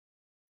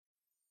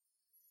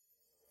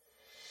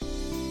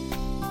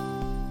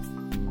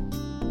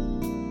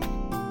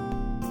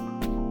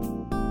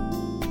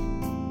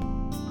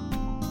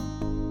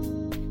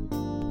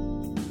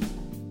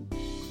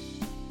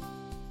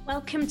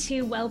Welcome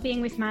to Wellbeing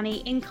with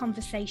Manny in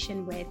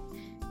conversation with.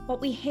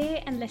 What we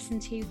hear and listen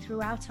to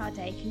throughout our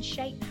day can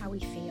shape how we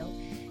feel.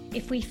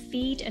 If we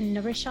feed and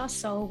nourish our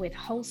soul with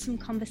wholesome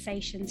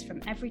conversations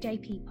from everyday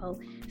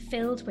people,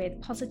 filled with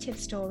positive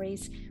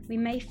stories, we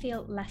may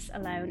feel less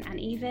alone and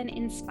even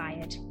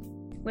inspired.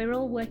 We're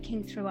all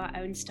working through our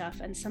own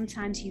stuff, and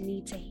sometimes you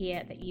need to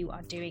hear that you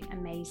are doing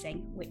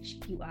amazing, which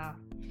you are.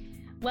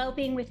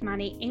 Wellbeing with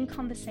Manny in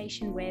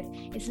conversation with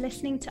is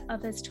listening to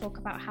others talk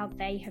about how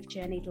they have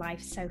journeyed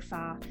life so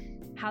far,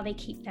 how they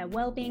keep their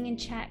well-being in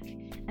check,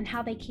 and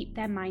how they keep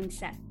their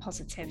mindset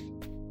positive.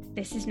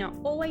 This is not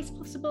always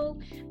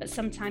possible, but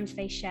sometimes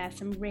they share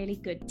some really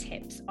good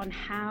tips on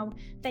how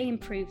they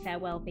improve their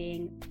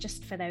well-being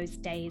just for those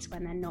days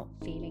when they're not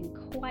feeling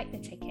quite the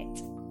ticket.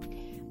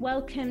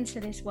 Welcome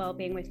to this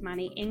Wellbeing with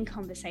Manny in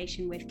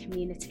conversation with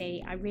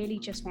community. I really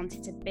just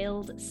wanted to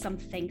build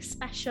something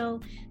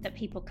special that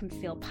people can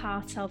feel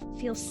part of,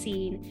 feel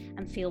seen,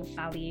 and feel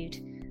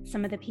valued.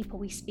 Some of the people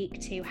we speak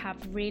to have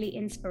really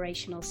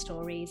inspirational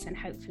stories, and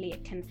hopefully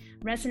it can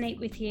resonate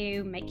with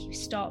you, make you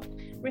stop,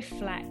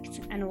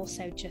 reflect, and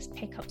also just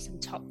pick up some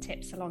top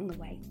tips along the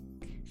way.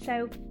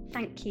 So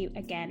thank you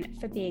again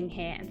for being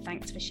here, and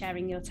thanks for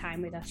sharing your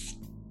time with us.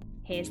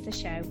 Here's the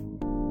show.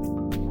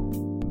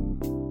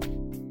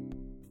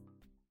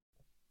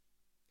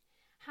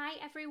 Hi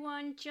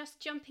everyone, just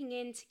jumping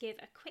in to give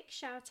a quick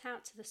shout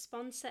out to the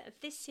sponsor of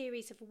this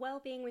series of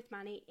Wellbeing with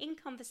Manny in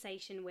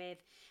conversation with,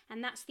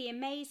 and that's the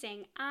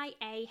amazing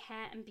IA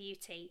Hair and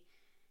Beauty.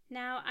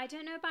 Now, I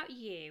don't know about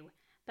you,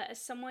 but as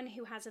someone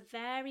who has a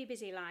very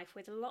busy life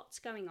with lots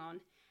going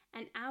on,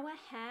 an hour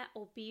hair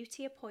or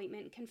beauty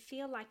appointment can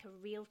feel like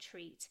a real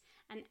treat,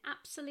 an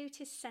absolute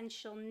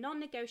essential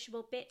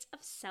non-negotiable bit of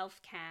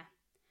self-care.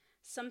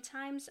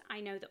 Sometimes I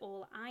know that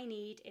all I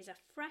need is a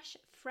fresh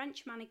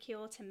French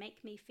manicure to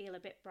make me feel a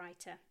bit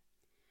brighter.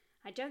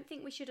 I don't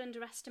think we should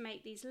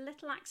underestimate these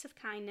little acts of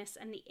kindness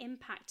and the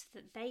impact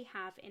that they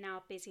have in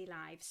our busy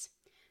lives.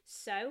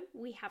 So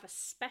we have a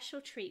special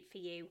treat for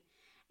you,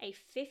 a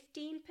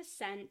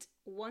 15%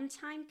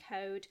 one-time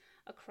code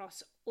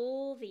across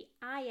all the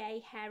IA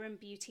hair and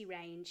beauty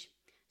range.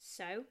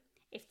 So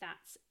if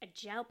that's a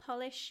gel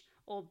polish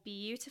or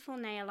beautiful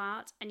nail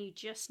art, and you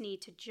just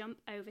need to jump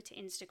over to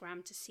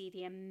Instagram to see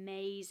the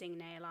amazing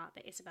nail art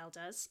that Isabel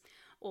does,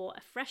 or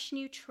a fresh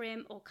new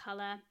trim or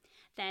colour,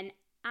 then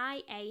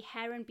IA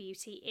Hair and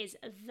Beauty is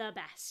the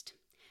best.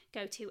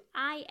 Go to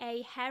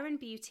IA Hair and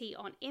Beauty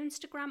on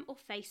Instagram or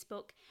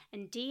Facebook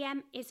and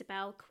DM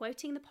Isabel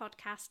quoting the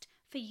podcast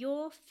for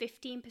your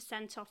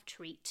 15% off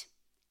treat.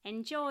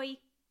 Enjoy!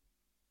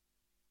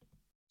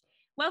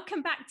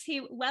 Welcome back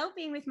to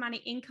Wellbeing with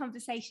Manny in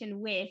conversation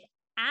with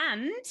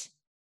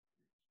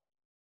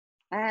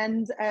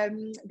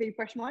the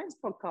Fresh Minds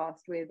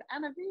podcast with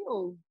Anna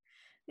Veale.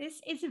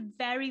 This is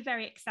very,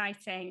 very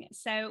exciting.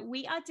 So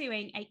we are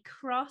doing a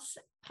cross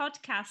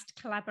podcast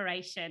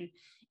collaboration.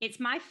 It's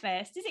my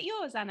first. Is it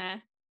yours,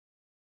 Anna?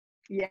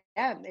 Yeah,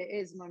 it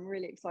is. And I'm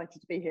really excited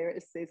to be here.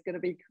 It's going to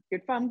be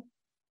good fun.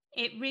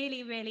 It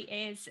really, really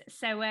is.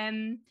 So,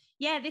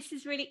 this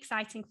is really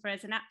exciting for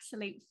us, an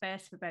absolute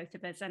first for both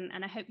of us. And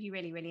I hope you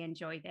really, really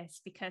enjoy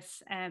this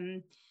because,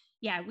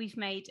 we've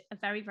made a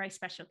very, very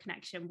special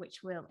connection,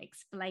 which we'll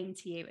explain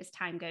to you as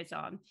time goes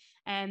on.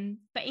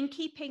 But in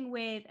keeping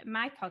with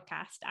my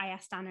podcast, I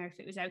asked Anna if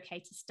it was okay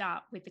to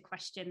start with the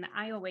question that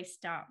I always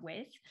start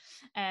with,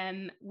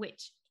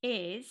 which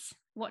is,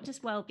 what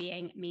does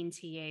well-being mean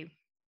to you?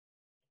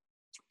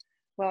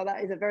 Well,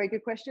 that is a very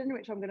good question,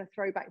 which I'm going to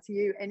throw back to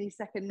you any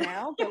second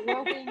now. But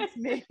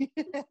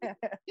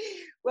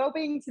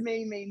well-being to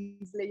me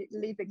means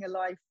living a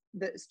life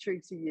that's true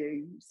to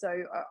you. So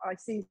I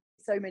see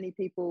so many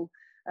people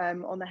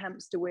on the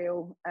hamster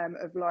wheel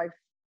of life,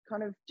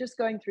 kind of just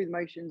going through the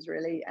motions,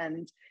 really,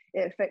 and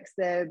it affects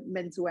their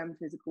mental and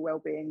physical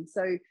well-being.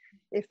 So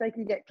if they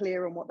can get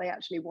clear on what they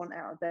actually want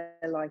out of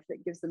their life,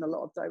 that gives them a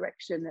lot of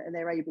direction, and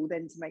they're able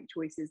then to make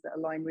choices that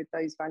align with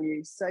those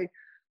values. So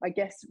I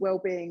guess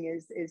well-being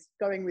is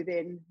going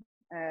within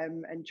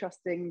and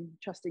trusting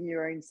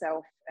your own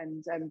self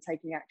and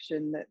taking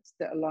action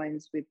that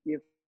aligns with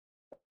your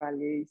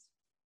values.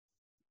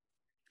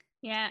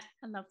 Yeah,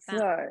 I love that.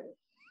 So,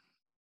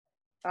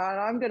 and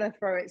I'm going to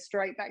throw it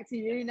straight back to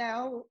you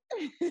now.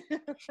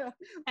 What does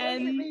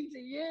it mean to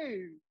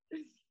you?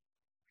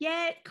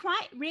 Yeah,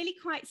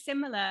 quite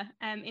similar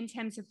in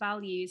terms of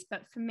values.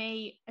 But for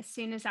me, as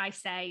soon as I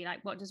say,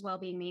 like, what does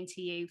well-being mean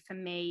to you? For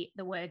me,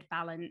 the word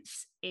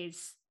balance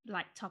is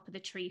like top of the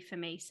tree for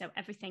me. So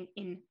everything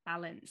in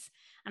balance.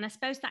 And I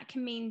suppose that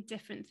can mean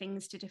different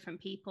things to different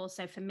people.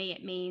 So for me,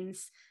 it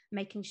means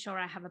making sure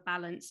I have a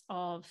balance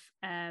of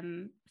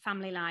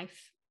family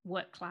life,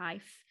 work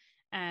life,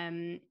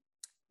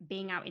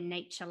 being out in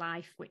nature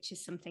life, which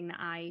is something that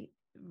I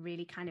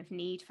really kind of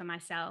need for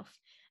myself.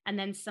 And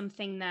then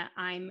something that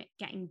I'm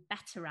getting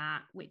better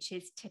at, which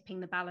is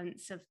tipping the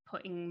balance of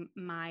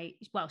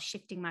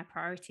shifting my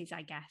priorities,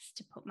 I guess,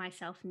 to put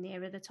myself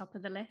nearer the top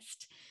of the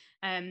list.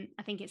 I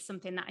think it's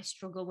something that I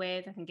struggle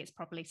with. I think it's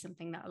probably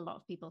something that a lot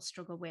of people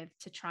struggle with,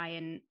 to try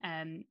and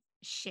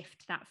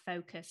shift that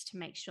focus to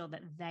make sure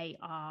that they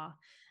are,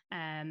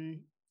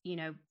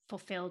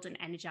 fulfilled and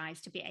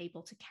energized to be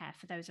able to care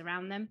for those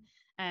around them.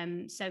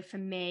 So for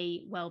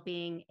me,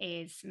 well-being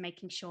is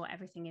making sure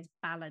everything is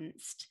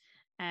balanced,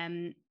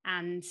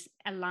 and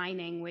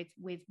aligning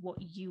with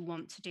what you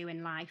want to do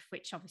in life,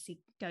 which obviously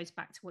goes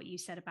back to what you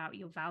said about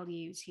your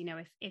values.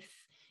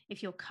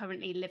 If you're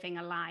currently living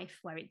a life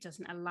where it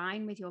doesn't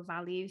align with your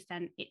values,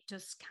 then it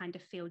does kind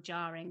of feel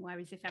jarring.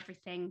 Whereas if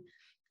everything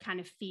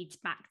kind of feeds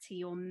back to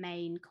your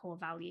main core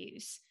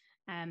values,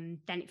 then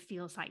it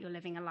feels like you're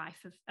living a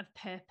life of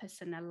purpose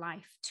and a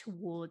life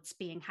towards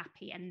being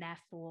happy and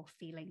therefore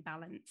feeling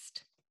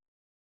balanced.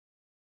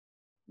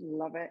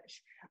 Love it.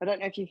 I don't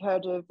know if you've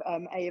heard of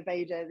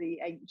Ayurveda, the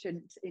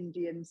ancient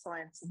Indian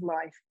science of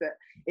life, but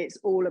it's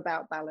all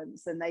about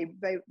balance, and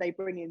they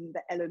bring in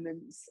the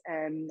elements,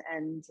 and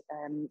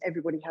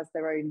everybody has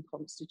their own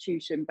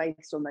constitution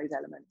based on those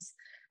elements,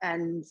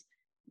 and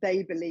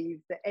they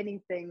believe that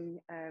anything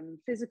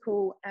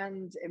physical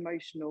and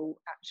emotional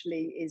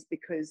actually is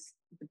because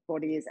the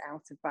body is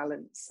out of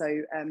balance.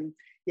 So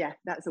yeah,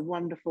 that's a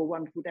wonderful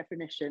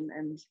definition,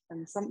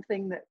 and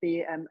something that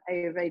the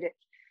Ayurvedic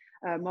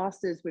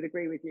masters would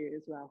agree with you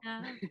as well.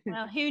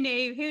 Well, who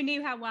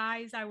knew how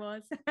wise I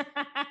was.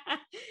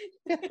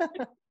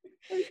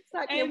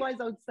 Exactly, a wise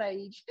old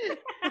sage. So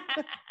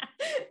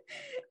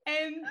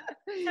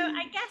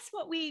I guess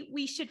what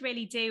we should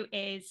really do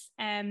is,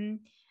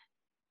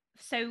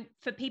 so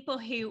for people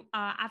who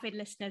are avid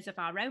listeners of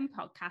our own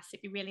podcast,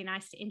 it'd be really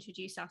nice to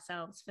introduce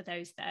ourselves for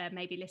those that are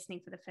maybe listening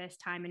for the first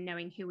time and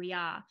knowing who we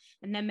are,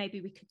 and then maybe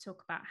we could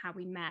talk about how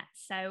we met.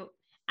 So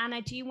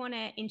Anna, do you want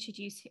to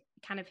introduce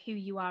kind of who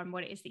you are and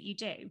what it is that you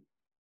do?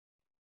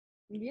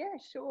 Yeah,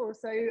 sure.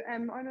 So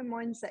I'm a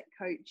mindset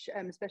coach,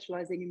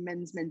 specializing in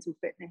men's mental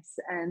fitness,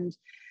 and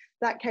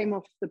that came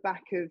off the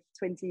back of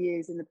 20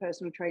 years in the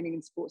personal training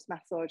and sports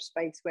massage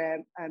space, where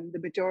the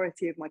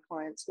majority of my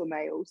clients were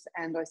males,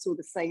 and I saw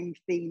the same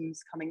themes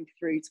coming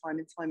through time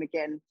and time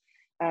again.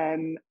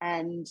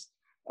 And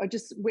I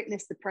just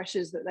witnessed the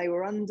pressures that they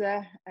were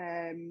under,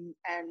 and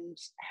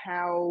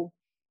how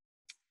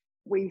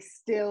we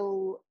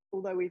still,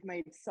 although we've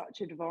made such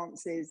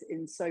advances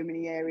in so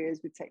many areas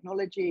with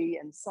technology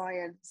and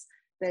science,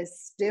 there's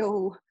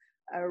still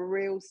a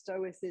real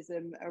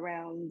stoicism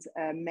around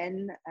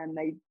men and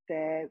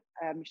their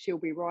she'll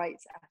be right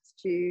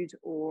attitude,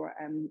 or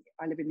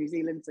I live in New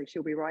Zealand, so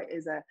she'll be right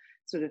is a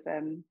sort of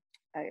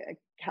a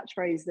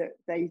catchphrase that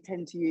they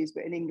tend to use,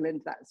 but in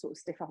England that sort of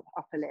stiff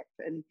upper lip,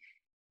 and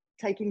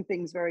taking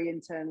things very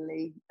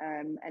internally,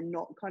 and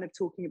not kind of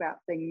talking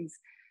about things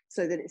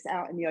so that it's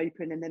out in the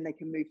open and then they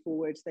can move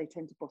forward. They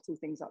tend to bottle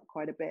things up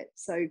quite a bit.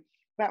 So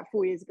about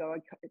 4 years ago, I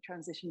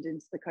transitioned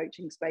into the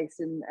coaching space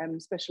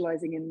and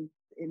specializing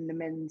in the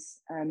men's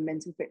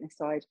mental fitness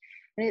side.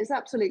 And it's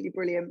absolutely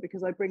brilliant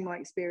because I bring my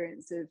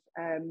experience of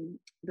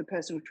the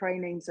personal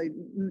training, so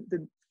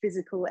the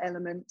physical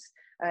element,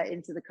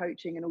 into the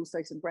coaching, and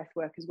also some breath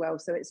work as well.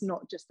 So it's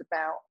not just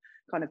about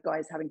kind of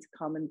guys having to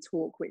come and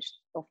talk, which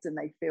often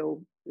they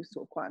feel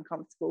sort of quite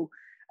uncomfortable.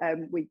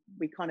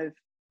 We kind of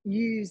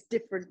use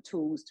different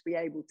tools to be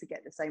able to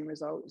get the same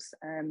results,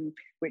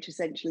 which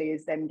essentially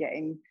is them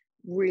getting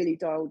really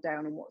dialed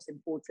down on what's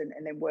important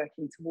and then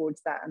working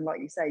towards that, and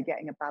like you say,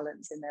 getting a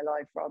balance in their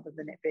life rather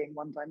than it being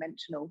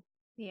one-dimensional.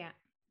 Yeah.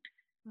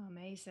 Oh,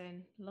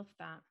 amazing. Love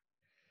that.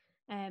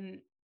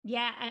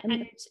 Yeah,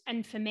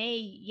 and for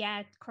me,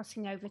 yeah,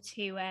 crossing over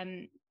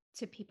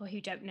to people who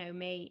don't know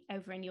me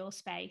over in your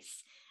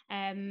space.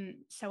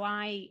 So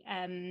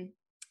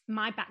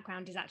my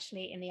background is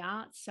actually in the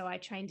arts. So I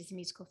trained as a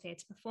musical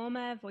theatre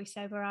performer,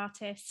 voiceover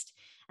artist,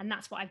 and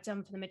that's what I've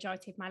done for the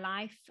majority of my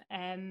life.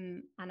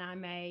 And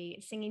I'm a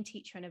singing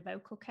teacher and a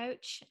vocal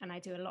coach, and I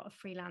do a lot of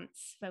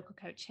freelance vocal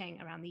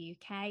coaching around the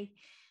UK.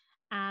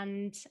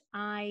 And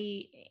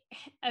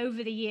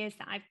over the years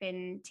that I've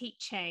been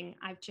teaching,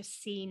 I've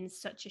just seen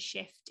such a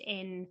shift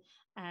in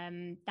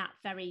that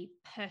very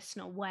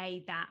personal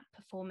way that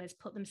performers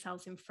put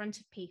themselves in front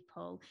of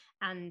people,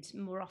 and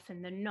more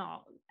often than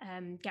not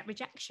get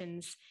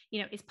rejections.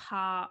 Is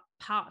part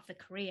of the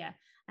career.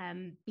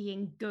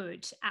 Being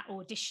good at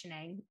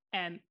auditioning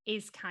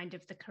is kind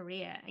of the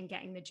career, and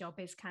getting the job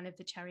is kind of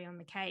the cherry on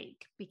the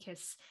cake,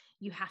 because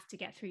you have to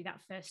get through that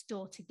first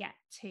door to get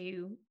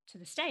to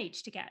the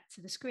stage, to get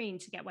to the screen,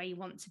 to get where you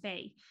want to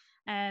be.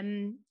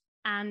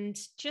 And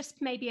just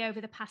maybe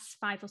over the past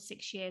 5 or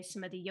 6 years,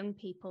 some of the young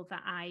people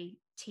that I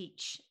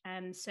teach,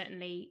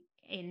 certainly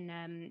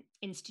in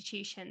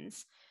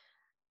institutions,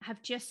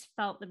 have just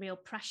felt the real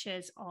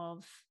pressures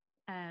of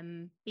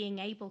being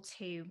able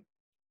to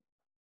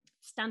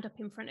stand up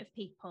in front of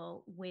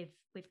people with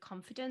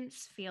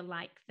confidence, feel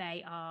like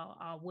they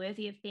are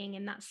worthy of being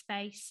in that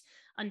space,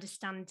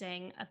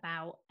 understanding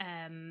about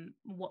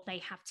what they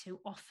have to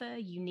offer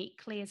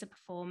uniquely as a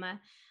performer.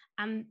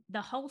 And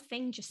the whole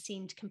thing just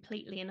seemed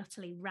completely and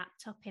utterly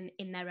wrapped up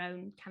in their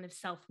own kind of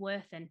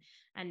self-worth.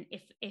 And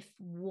if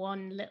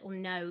one little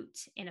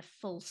note in a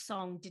full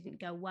song didn't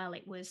go well,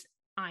 it was,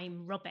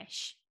 I'm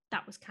rubbish.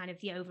 that was kind of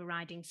the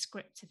overriding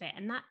script of it.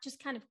 And that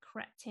just kind of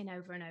crept in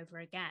over and over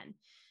again.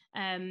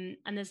 And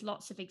there's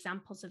lots of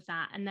examples of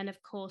that. And then,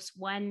 of course,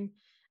 when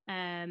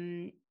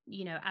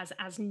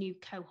as new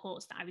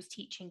cohorts that I was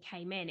teaching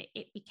came in,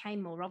 it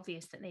became more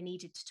obvious that they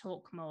needed to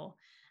talk more.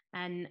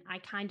 And I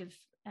kind of,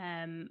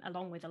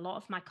 along with a lot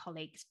of my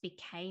colleagues,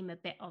 became a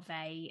bit of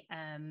a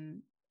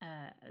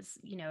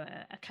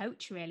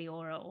coach really,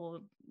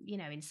 or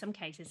in some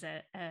cases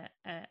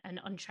an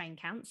untrained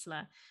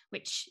counselor,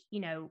 which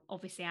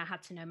obviously I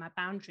had to know my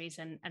boundaries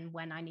and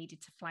when I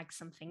needed to flag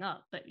something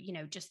up. But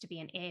just to be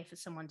an ear for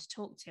someone to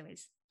talk to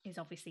is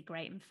obviously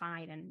great and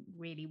fine, and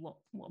really what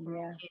we're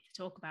all here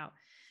to talk about.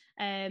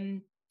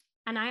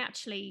 And I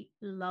actually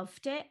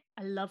loved it.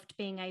 I loved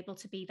being able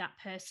to be that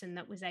person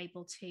that was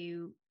able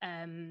to,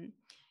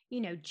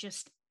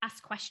 just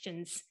ask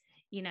questions,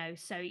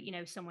 so,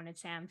 someone would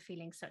say, I'm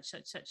feeling such,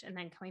 and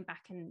then coming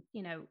back and,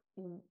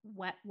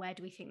 where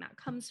do we think that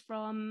comes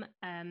from?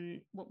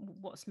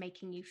 What's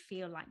making you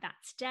feel like that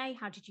today?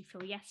 How did you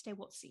feel yesterday?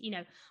 What's,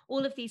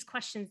 all of these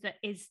questions that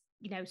is,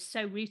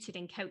 so rooted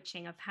in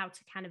coaching, of how to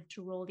kind of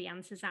draw the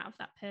answers out of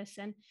that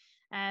person.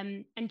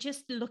 And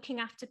just looking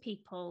after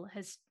people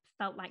has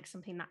felt like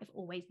something that I've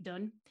always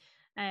done.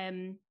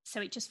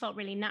 So it just felt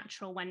really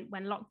natural when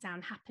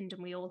lockdown happened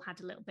and we all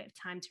had a little bit of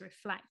time to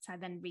reflect. I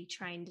then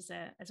retrained as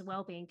a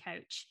wellbeing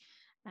coach.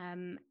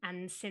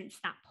 And since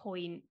that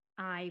point,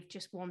 I've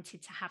just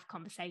wanted to have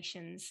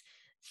conversations.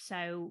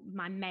 So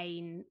my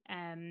main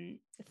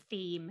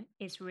theme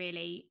is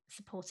really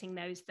supporting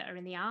those that are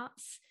in the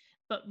arts.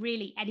 But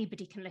really,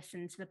 anybody can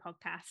listen to the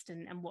podcast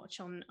and watch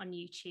on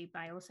YouTube.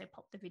 I also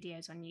pop the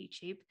videos on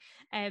YouTube.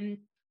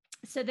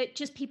 So that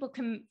just people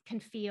can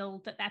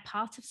feel that they're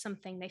part of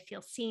something. They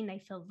feel seen, they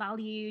feel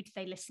valued,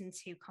 they listen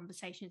to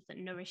conversations that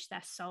nourish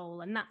their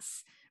soul. And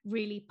that's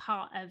really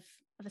part of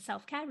a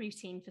self-care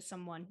routine for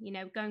someone,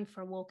 going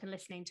for a walk and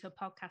listening to a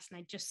podcast.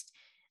 And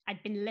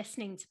I'd been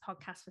listening to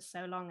podcasts for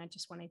so long, I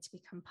just wanted to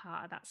become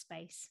part of that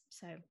space.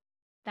 So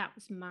that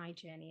was my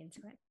journey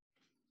into it.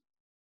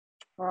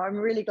 Well, I'm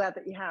really glad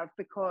that you have,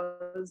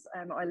 because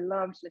I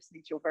loved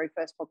listening to your very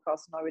first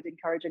podcast, and I would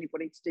encourage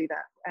anybody to do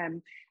that.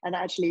 And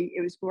actually,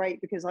 it was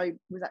great because I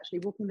was actually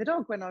walking the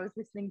dog when I was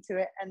listening to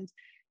it, and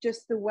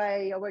just the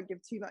way, I won't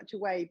give too much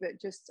away, but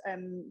just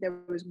there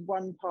was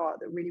one part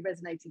that really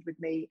resonated with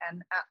me.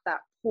 And at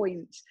that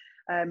point,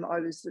 I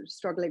was sort of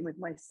struggling with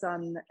my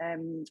son,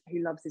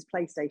 who loves his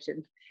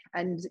PlayStation,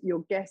 and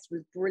your guest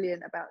was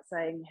brilliant about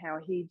saying how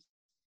he'd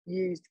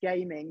used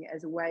gaming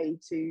as a way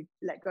to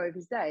let go of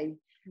his day.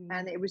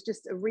 And it was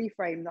just a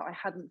reframe that I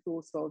hadn't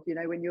thought of.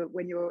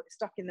 When you're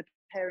stuck in the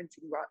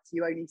parenting rut,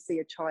 you only see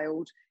a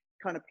child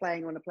kind of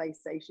playing on a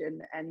PlayStation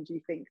and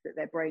you think that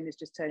their brain is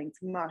just turning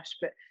to mush.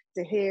 But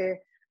to hear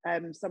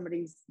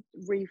somebody's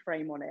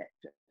reframe on it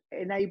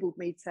enabled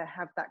me to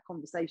have that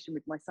conversation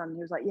with my son. He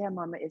was like, yeah,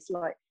 Mum, it's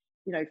like,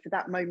 for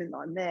that moment that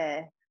I'm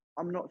there,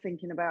 I'm not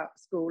thinking about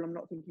school, I'm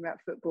not thinking about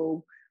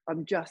football,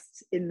 I'm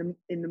just in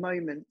the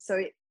moment. So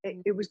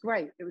it was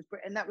great. It was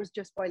great. And that was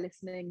just by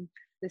listening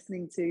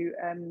to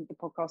the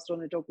podcast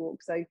on a dog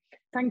walk. So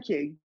thank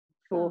you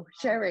for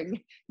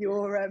sharing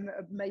your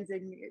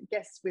amazing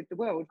guests with the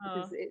world,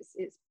 because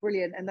it's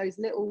brilliant. And those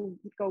little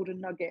golden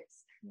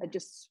nuggets are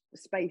just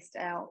spaced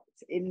out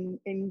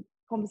in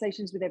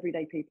conversations with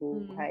everyday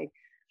people. Hey.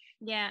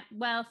 Yeah,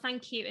 well,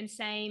 thank you. And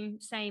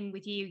same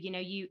with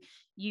you.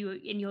 You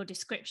in your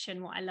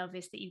description, what I love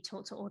is that you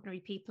talk to ordinary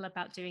people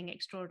about doing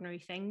extraordinary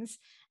things.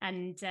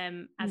 And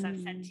as I've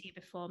said to you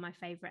before, my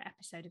favorite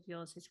episode of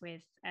yours is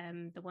with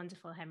the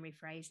wonderful Henry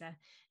Fraser,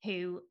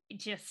 who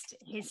just,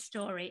 his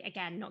story,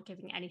 again, not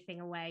giving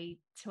anything away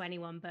to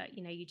anyone, but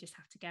you just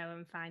have to go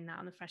and find that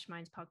on the Fresh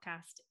Minds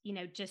podcast.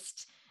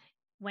 Just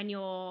when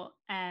you're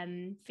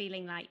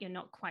feeling like you're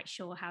not quite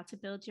sure how to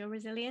build your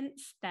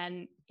resilience,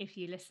 then if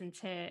you listen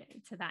to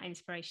that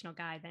inspirational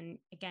guy, then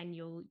again,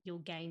 you'll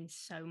gain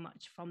so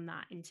much from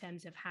that in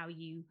terms of how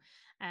you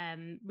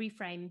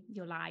reframe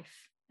your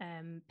life,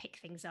 pick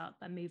things up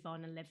and move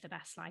on and live the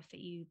best life that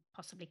you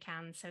possibly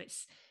can. So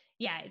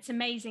it's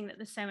amazing that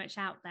there's so much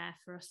out there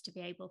for us to be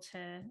able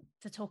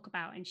to talk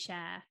about and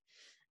share.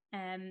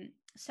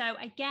 So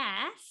I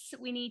guess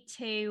we need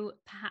to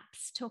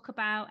perhaps talk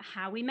about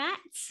how we met.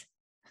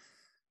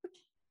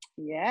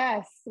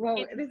 Yes, well,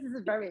 this is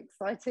a very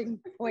exciting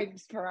point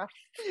for us.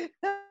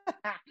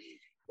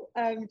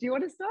 Do you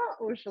want to start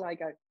or shall I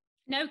go?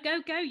 No,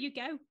 go, you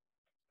go.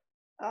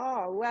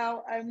 Oh,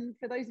 well,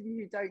 for those of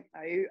you who don't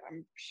know,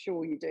 I'm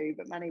sure you do,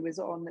 but Manny was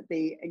on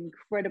the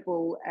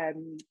incredible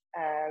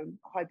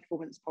High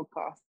Performance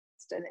podcast.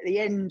 And at the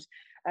end,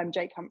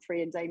 Jake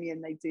Humphrey and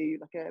Damien, they do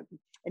like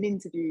an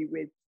interview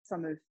with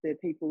some of the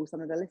people,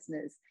 some of the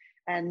listeners.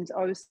 And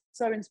I was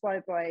so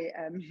inspired by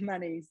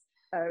Manny's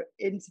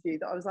interview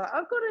that I was like,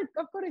 I've got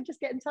to just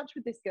get in touch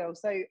with this girl.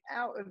 So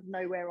out of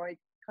nowhere, I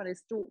kind of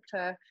stalked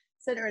her,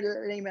 sent her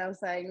an email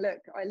saying, look,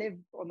 I live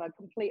on the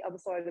complete other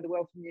side of the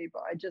world from you,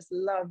 but I just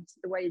loved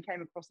the way you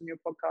came across on your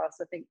podcast.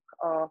 I think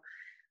our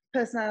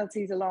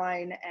personalities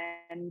align,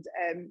 and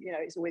you know,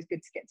 it's always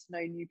good to get to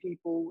know new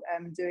people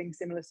doing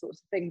similar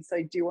sorts of things. So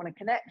do you want to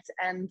connect?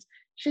 And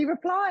she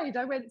replied.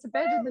 I went to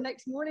bed and the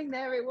next morning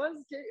there it was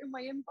in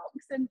my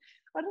inbox. And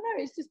I don't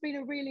know, it's just been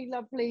a really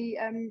lovely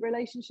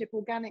relationship,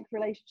 organic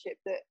relationship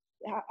that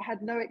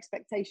had no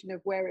expectation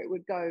of where it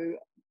would go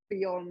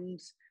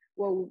beyond,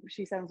 well,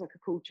 she sounds like a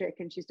cool chick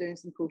and she's doing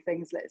some cool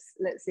things,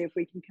 let's see if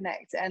we can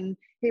connect. And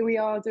here we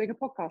are doing a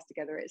podcast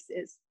together.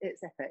 It's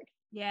epic.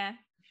 Yeah,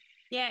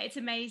 it's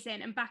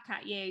amazing. And back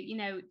at you, you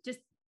know, just,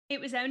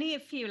 it was only a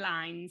few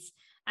lines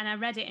and I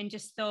read it and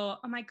just thought,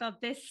 oh my God,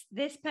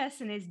 this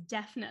person is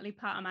definitely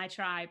part of my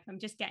tribe. I'm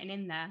just getting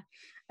in there.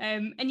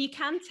 And you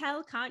can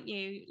tell, can't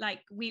you?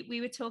 Like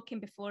we were talking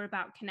before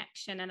about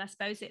connection, and I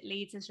suppose it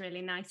leads us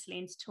really nicely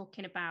into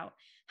talking about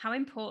how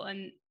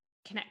important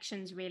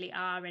connections really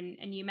are.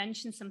 And you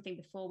mentioned something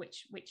before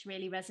which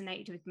really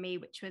resonated with me,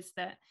 which was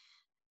that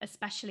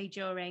especially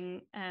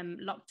during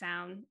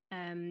lockdown,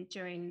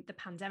 during the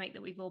pandemic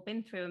that we've all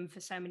been through, and for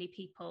so many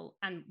people,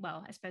 and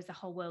well, I suppose the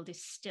whole world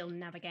is still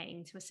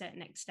navigating to a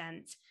certain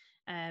extent,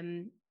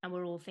 and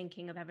we're all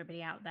thinking of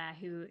everybody out there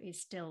who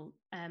is still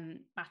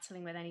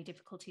battling with any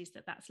difficulties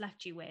that's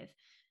left you with.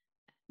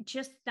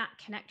 Just that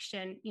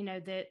connection, you know,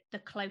 the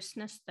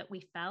closeness that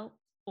we felt,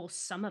 or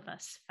some of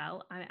us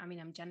felt, I mean,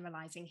 I'm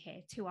generalizing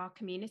here, to our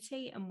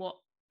community, and what,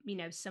 you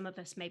know, some of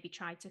us maybe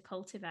tried to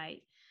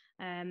cultivate.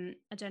 I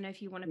don't know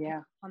if you want to pick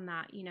up on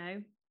that, you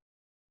know?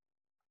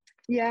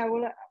 Yeah,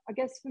 well, I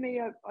guess for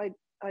me, I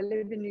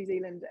live in New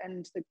Zealand,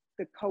 and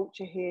the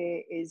culture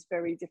here is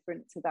very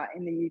different to that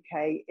in the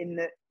UK, in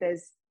that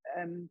there's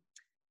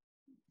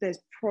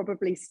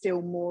probably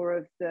still more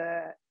of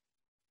the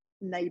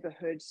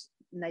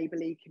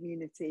neighborly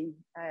community.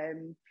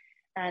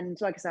 And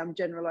like I said, I'm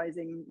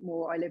generalizing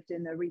more. I lived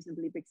in a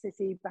reasonably big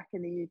city back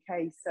in the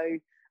UK, so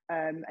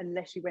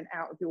unless you went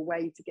out of your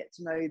way to get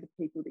to know the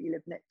people that you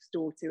live next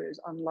door to, it was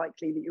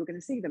unlikely that you're going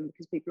to see them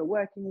because people are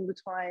working all the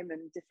time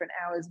and different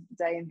hours of the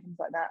day and things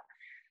like that.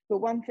 But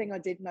one thing I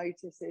did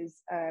notice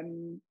is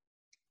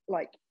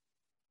like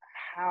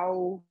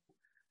how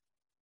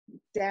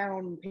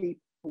down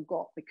people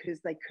got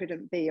because they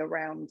couldn't be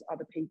around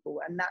other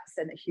people, and that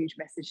sent a huge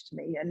message to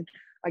me. And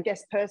I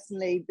guess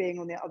personally, being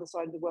on the other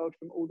side of the world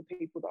from all the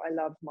people that I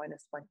love,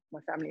 minus my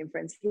family and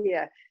friends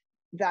here,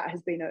 that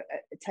has been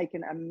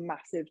taken a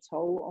massive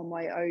toll on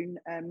my own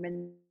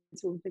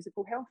mental and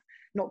physical health.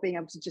 Not being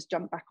able to just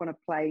jump back on a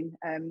plane.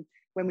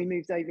 When we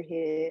moved over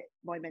here,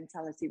 my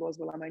mentality was,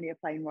 well, I'm only a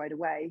plane ride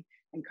away,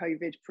 and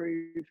COVID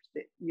proved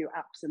that you're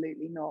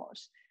absolutely not.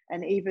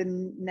 And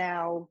even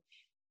now,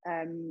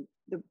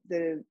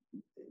 the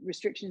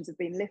restrictions have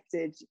been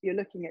lifted, you're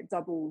looking at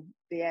double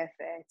the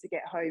airfare to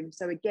get home.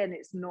 So again,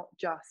 it's not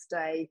just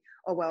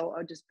oh well,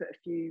 I'll just put a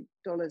few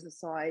dollars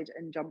aside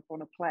and jump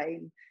on a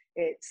plane.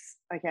 It's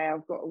okay,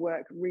 I've got to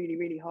work really,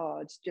 really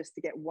hard just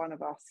to get one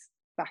of us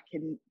back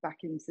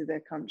into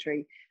the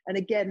country. And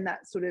again,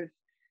 that sort of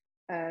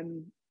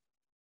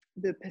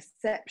the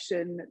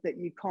perception that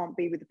you can't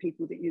be with the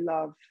people that you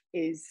love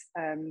is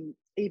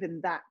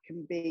even that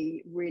can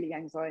be really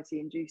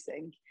anxiety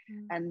inducing.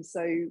 And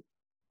so,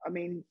 I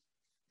mean,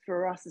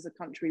 for us as a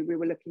country, we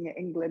were looking at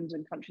England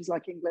and countries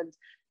like England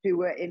who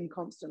were in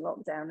constant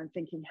lockdown and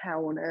thinking,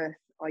 how on earth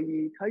are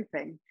you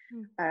coping?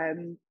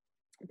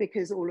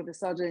 Because all of a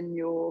sudden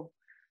you're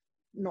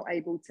not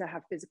able to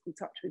have physical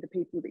touch with the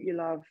people that you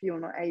love. You're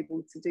not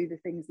able to do the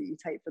things that you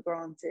take for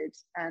granted.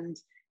 And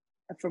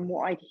from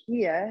what I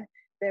hear,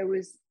 there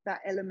was that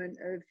element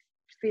of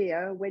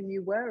fear when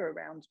you were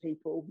around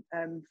people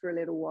for a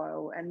little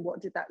while. And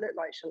what did that look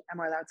like? Am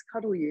I allowed to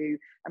cuddle you?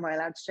 Am I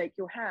allowed to shake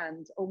your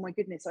hand? Oh my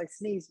goodness, I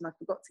sneezed and I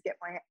forgot to get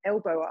my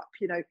elbow up.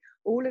 You know,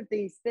 all of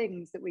these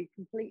things that we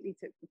completely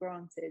took for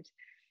granted.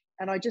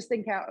 And I just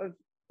think out of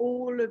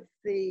all of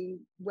the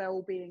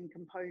well-being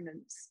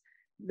components,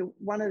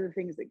 one of the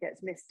things that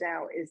gets missed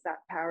out is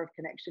that power of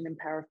connection and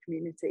power of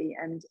community.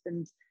 And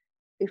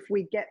if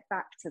we get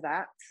back to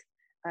that,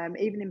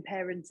 even in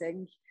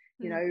parenting,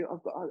 you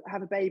know, I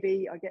have a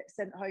baby, I get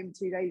sent home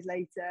 2 days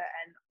later,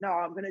 and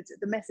no,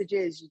 the message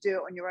is you do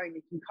it on your own,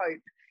 you can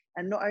cope.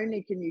 And not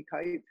only can you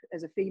cope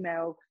as a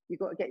female,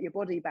 you've got to get your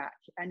body back,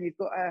 and you've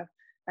got to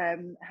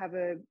have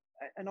an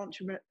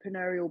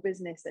entrepreneurial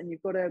business, and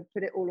you've got to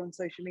put it all on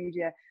social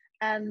media,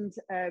 and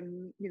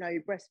you know,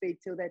 breastfeed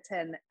till they're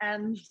 10,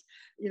 and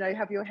you know,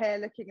 have your hair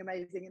looking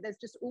amazing. And there's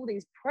just all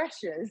these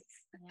pressures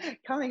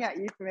coming at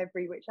you from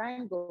every which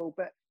angle.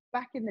 But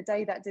back in the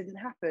day, that didn't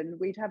happen.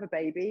 We'd have a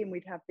baby and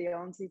we'd have the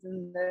aunties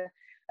and the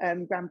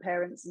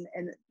grandparents,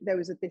 and there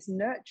was this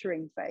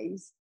nurturing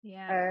phase.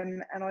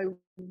 And I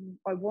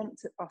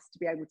want us to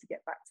be able to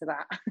get back to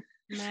that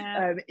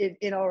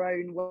in our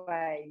own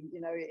way, you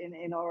know,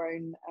 in our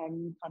own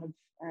kind of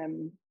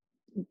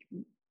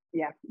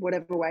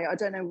whatever way. I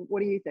don't know,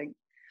 what do you think?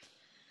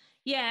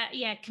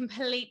 Yeah,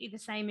 completely the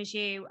same as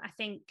you. I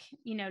think,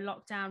 you know,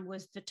 lockdown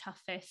was the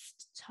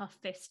toughest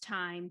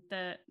time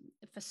for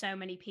so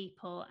many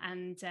people.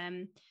 And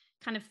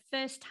kind of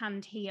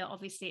firsthand here,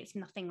 obviously it's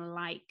nothing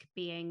like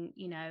being,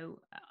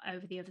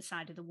 over the other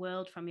side of the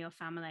world from your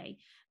family,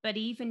 but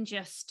even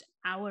just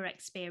our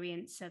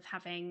experience of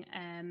having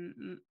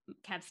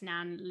Kev's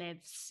nan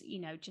lives,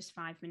 just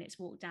 5 minutes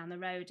walk down the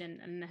road,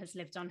 and has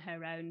lived on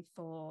her own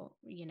for,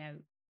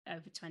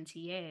 over 20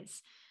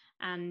 years.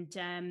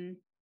 And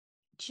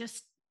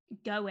just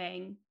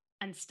going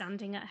and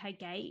standing at her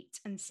gate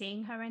and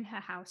seeing her in her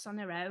house on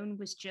her own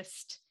was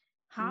just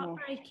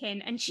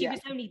heartbreaking. And she was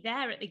only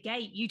there at the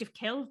gate. You'd have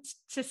killed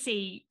to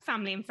see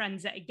family and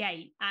friends at a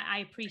gate. I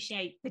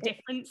appreciate the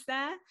difference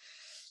there.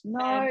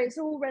 No, it's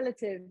all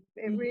relative.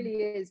 It really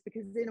is,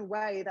 because in a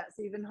way that's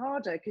even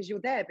harder, because you're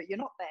there but you're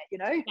not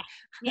there,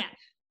 yeah.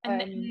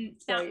 And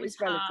so that was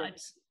relative.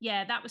 hard.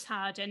 Yeah, that was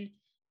hard. And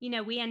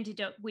we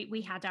ended up,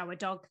 we had our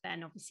dog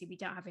then. Obviously we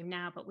don't have him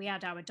now, but we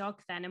had our dog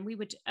then, and we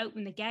would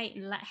open the gate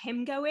and let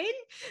him go in,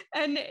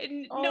 and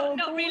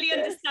not really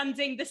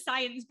understanding the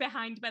science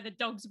behind whether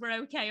dogs were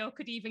okay or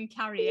could even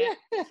carry it.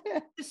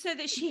 So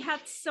that she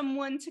had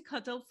someone to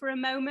cuddle for a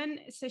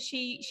moment. So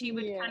she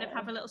would kind of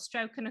have a little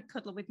stroke and a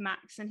cuddle with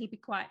Max, and he'd be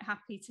quite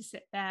happy to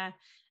sit there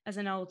as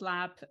an old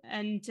lab.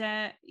 And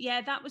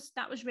that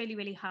was really,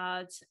 really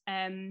hard.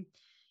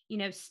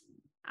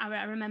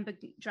 I remember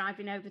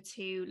driving over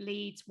to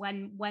Leeds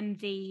when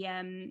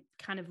the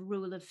kind of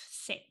rule of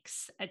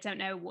 6, I don't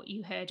know what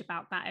you heard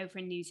about that over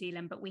in New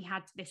Zealand, but we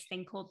had this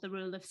thing called the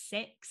rule of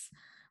 6,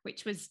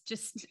 which was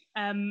just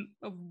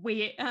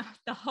weird.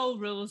 The whole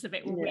rules of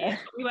it were weird.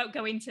 We won't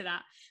go into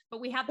that.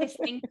 But we had this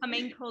thing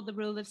coming called the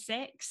rule of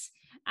 6,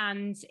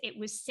 and it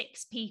was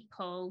 6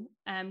 people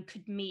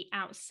could meet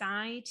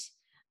outside.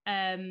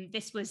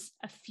 This was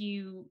a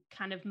few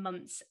kind of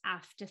months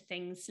after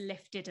things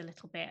lifted a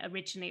little bit.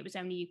 Originally, it was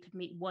only you could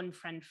meet one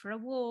friend for a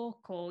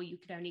walk, or you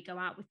could only go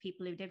out with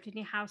people who lived in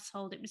your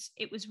household.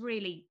 It was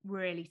really,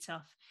 really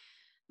tough.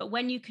 But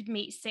when you could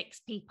meet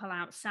 6 people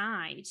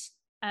outside,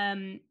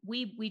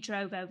 we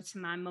drove over to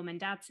my mum and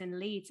dad's in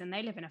Leeds, and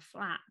they live in a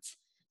flat.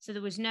 So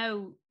there was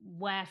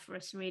nowhere for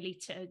us really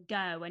to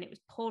go, and it was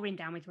pouring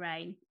down with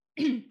rain.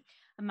 And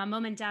my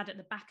mum and dad at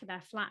the back of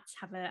their flats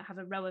have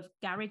a row of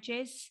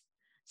garages.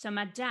 So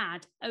my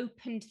dad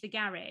opened the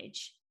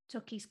garage,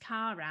 took his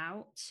car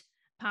out,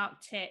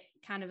 parked it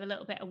kind of a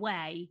little bit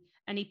away,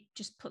 and he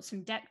just put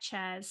some deck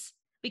chairs,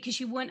 because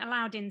you weren't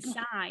allowed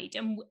inside.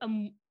 And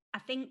I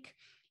think,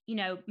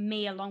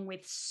 me, along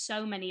with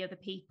so many other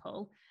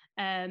people,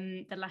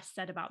 the less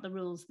said about the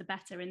rules, the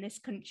better in this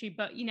country.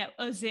 But,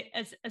 us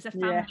as a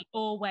family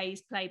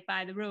always played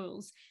by the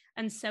rules.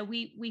 And so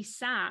we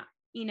sat,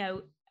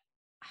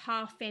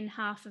 half in,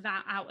 half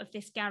out of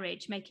this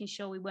garage, making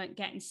sure we weren't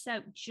getting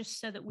soaked,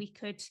 just so that we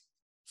could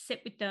sit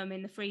with them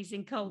in the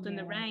freezing cold and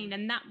the rain.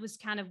 And that was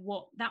kind of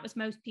that was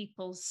most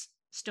people's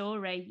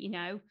story,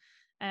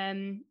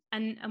 and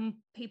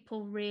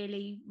people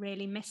really,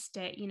 really missed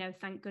it.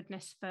 Thank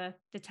goodness for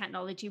the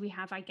technology we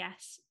have, I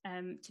guess,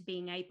 to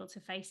being able to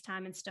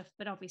FaceTime and stuff.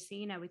 But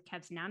obviously, with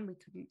Kev's nan, we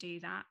couldn't do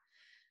that.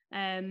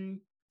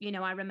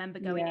 I remember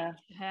going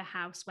into her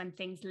house when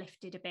things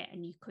lifted a bit,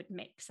 and you could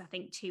mix, I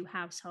think, 2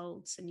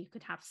 households, and you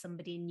could have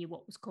somebody in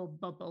what was called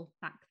bubble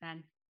back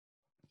then.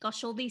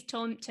 Gosh, all these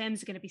terms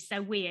are going to be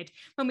so weird.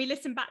 When we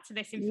listen back to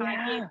this in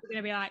 5 years, we're going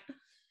to be like,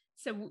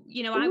 so,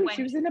 I went...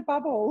 She was in a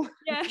bubble.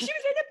 Yeah, she was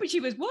in it, but she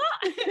was what?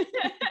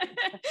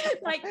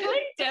 Like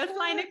Glinda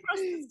flying across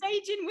the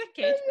stage in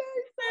Wicked.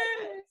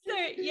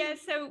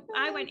 So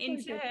I went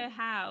into her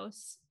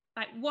house,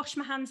 like washed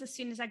my hands as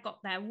soon as I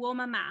got there, wore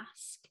my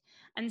mask,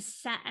 and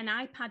set an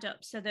iPad up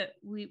so that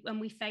when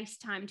we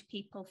FaceTimed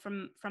people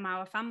from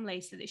our family,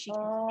 so that she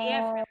could see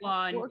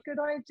everyone. What a good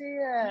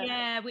idea.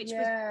 Yeah,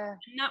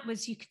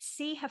 was you could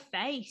see her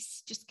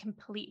face just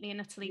completely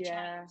and utterly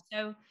changed.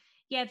 So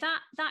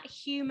that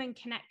human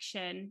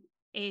connection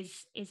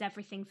is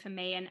everything for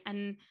me.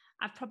 And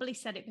I've probably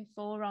said it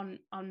before on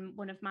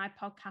one of my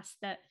podcasts,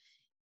 that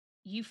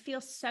you feel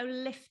so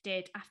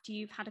lifted after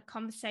you've had a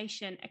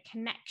conversation, a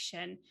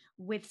connection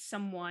with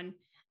someone.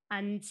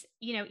 And,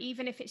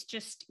 even if it's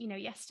just,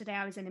 yesterday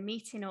I was in a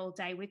meeting all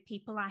day with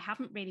people I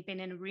haven't really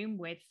been in a room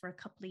with for a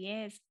couple of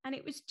years. And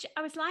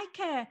I was like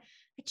a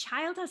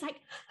child. I was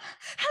like,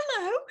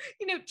 hello,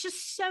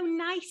 just so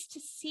nice to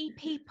see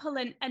people.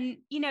 And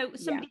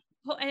somebody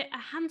put a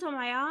hand on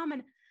my arm,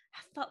 and I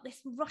felt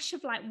this rush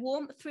of like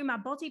warmth through my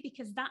body,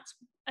 because that's,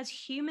 as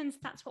humans,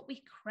 that's what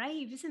we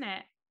crave, isn't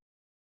it?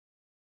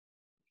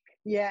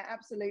 Yeah,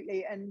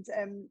 absolutely. And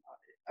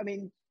I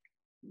mean,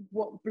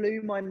 what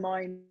blew my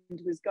mind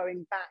was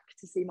going back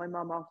to see my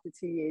mum after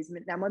 2 years.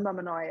 Now, my mum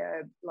and I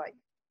are like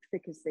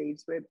thick as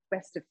thieves. We're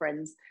best of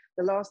friends.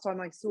 The last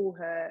time I saw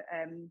her,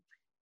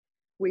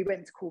 we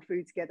went to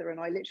Corfu together,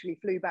 and I literally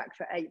flew back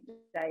for 8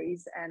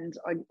 days. And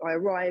I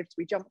arrived,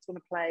 we jumped on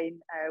a plane,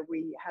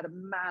 we had a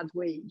mad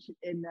week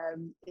in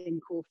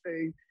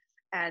Corfu,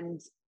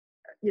 and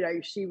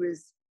she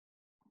was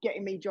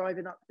getting me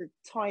driving up the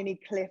tiny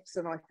cliffs,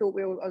 and I thought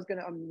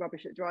I'm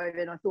rubbish at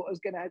driving. I thought I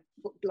was gonna,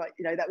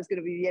 that was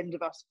gonna be the end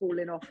of us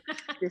falling off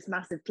this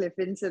massive cliff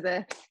into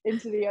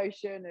the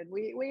ocean. And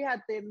we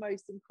had the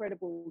most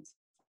incredible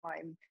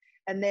time.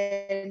 And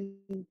then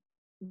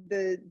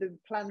the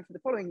plan for the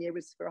following year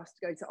was for us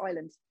to go to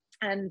Ireland.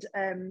 And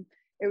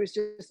it was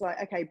just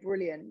like, okay,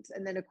 brilliant.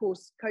 And then of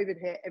course COVID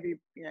hit.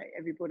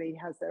 Everybody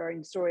has their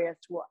own story as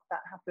to what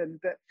that happened,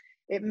 but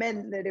it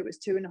meant that it was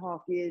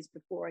 2.5 years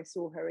before I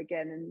saw her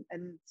again.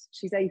 And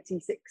she's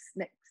 86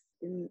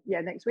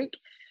 next week.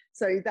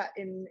 So that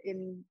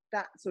in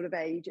that sort of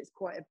age, it's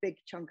quite a big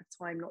chunk of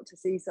time not to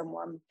see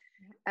someone.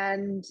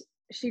 And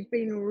she'd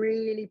been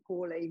really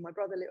poorly.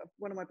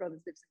 One of my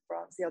brothers lives in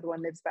France, the other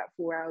one lives about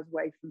 4 hours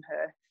away from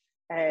her.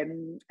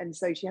 And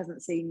so she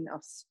hasn't seen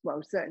us,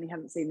 well, certainly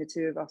hasn't seen the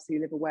two of us who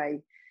live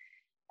away.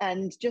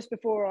 And just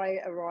before I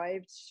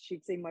arrived,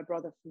 she'd seen my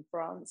brother from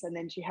France, and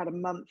then she had a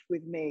month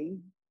with me.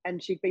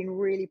 And she'd been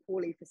really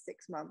poorly for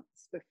 6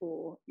 months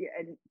before,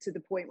 and to the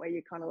point where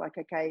you're kind of like,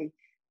 okay,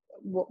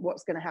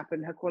 what's going to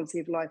happen? Her quality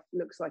of life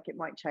looks like it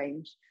might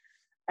change.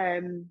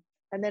 And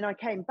then I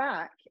came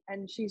back,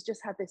 and she's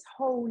just had this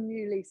whole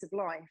new lease of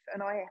life.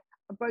 And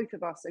both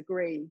of us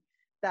agree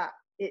that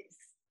it's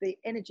the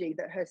energy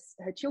that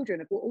her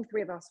children, all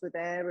three of us were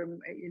there,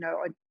 and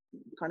I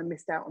kind of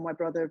missed out on my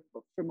brother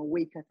from a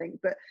week, I think,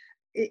 but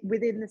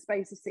within the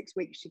space of 6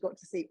 weeks, she got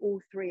to see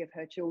all three of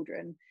her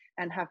children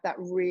and have that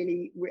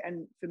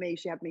and for me,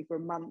 she had me for a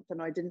month,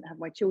 and I didn't have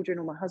my children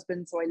or my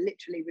husband, so I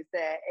literally was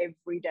there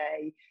every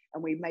day.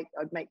 And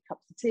I'd make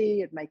cups of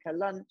tea, I'd make her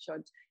lunch,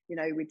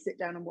 we'd sit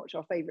down and watch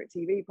our favorite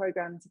TV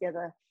program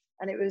together,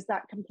 and it was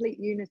that complete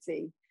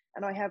unity.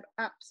 And I have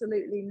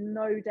absolutely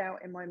no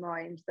doubt in my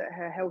mind that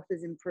her health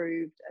has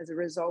improved as a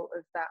result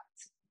of that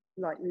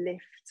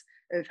lift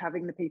of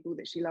having the people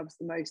that she loves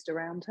the most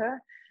around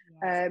her.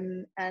 Yes.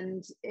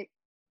 And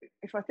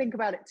if I think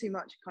about it too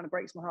much, it kind of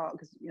breaks my heart,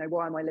 because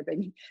why am I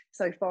living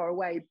so far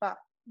away? But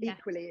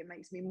equally, it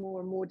makes me more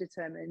and more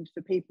determined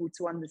for people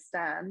to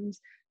understand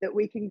that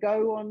we can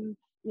go on,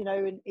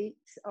 and eat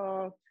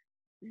our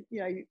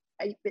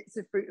 8 bits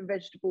of fruit and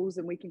vegetables,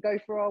 and we can go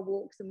for our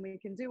walks, and we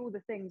can do all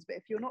the things, but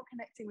if you're not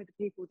connecting with the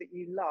people that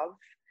you love,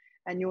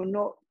 and you're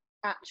not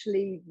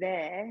actually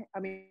there, I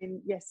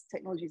mean, yes,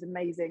 technology is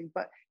amazing,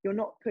 but you're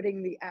not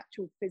putting the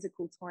actual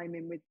physical time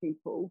in with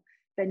people,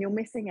 then you're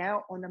missing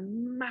out on a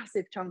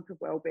massive chunk of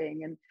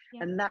well-being.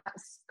 And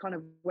that's kind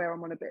of where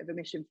I'm on a bit of a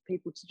mission for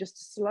people to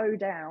just slow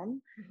down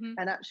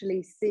and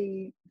actually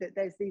see that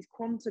there's these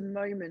quantum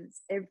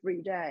moments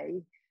every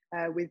day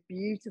with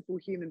beautiful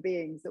human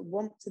beings that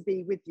want to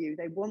be with you,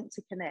 they want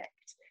to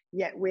connect,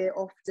 yet we're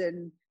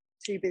often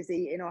too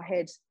busy in our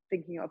head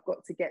thinking, I've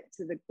got to get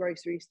to the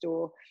grocery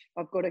store,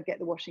 I've got to get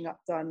the washing up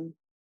done,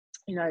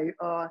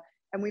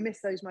 and we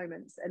miss those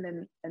moments, and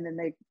then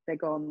they're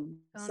gone.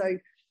 So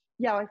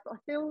I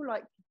feel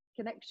like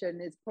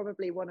connection is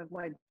probably one of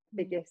my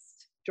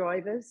biggest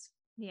drivers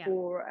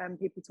for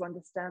people to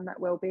understand that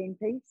well-being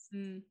piece.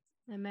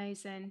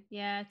 Amazing.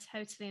 Yeah,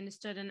 totally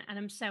understood. And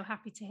I'm so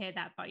happy to hear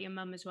that about your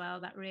mum as well.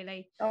 That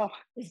really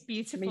is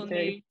beautiful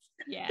news.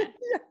 Yeah,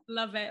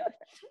 love it.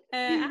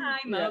 Hi,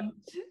 Mum.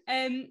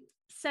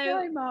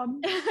 Hi,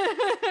 Mum.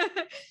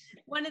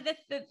 One of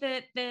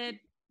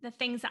the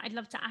things that I'd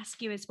love to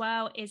ask you as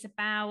well is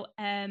about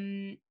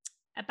the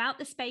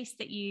space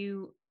that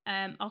you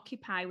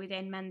occupy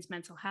within men's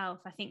mental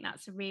health. I think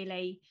that's a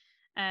really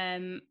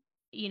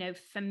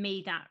for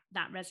me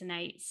that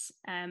resonates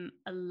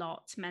a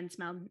lot. Men's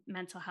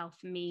mental health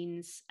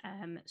means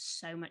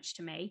so much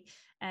to me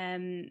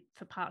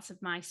for parts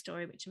of my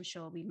story, which I'm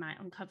sure we might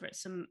uncover at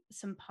some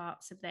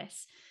parts of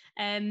this,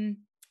 and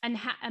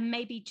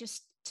maybe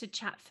just to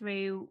chat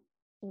through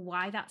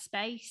why that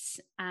space,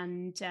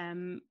 and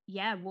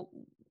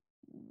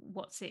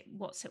what's it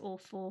all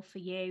for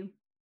you.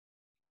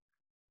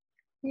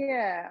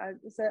 Yeah,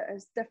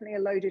 it's definitely a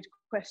loaded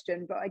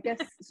question, but I guess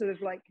sort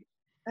of like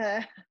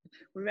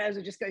we may as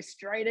well just go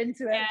straight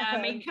into it. Yeah,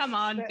 I mean, come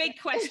on, big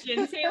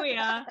questions. Here we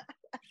are.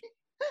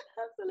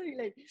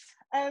 Absolutely.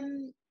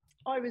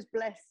 I was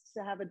blessed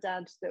to have a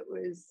dad that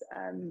was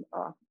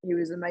he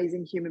was an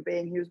amazing human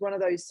being. He was one of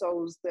those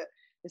souls that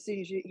as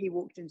soon as he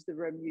walked into the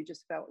room, you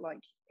just felt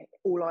like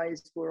all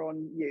eyes were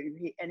on you.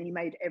 He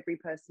made every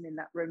person in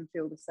that room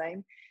feel the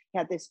same. He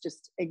had this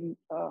just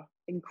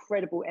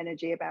incredible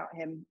energy about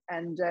him,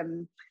 and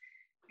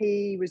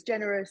he was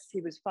generous,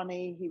 he was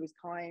funny, he was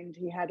kind,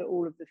 he had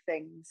all of the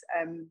things,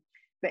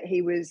 but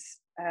he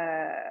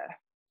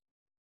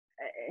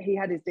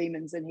had his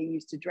demons, and he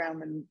used to drown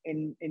them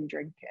in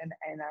drink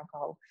and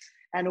alcohol.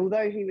 And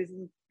although he was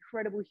an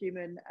incredible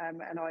human,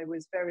 and I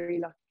was very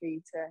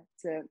lucky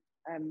to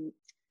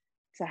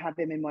have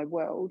him in my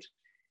world,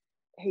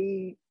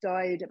 he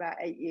died about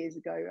 8 years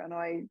ago, and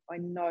I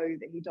know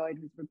that he died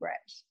with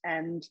regret.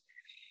 And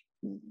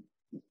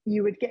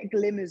you would get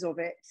glimmers of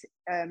it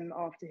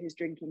after his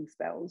drinking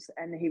spells,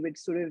 and he would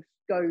sort of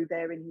go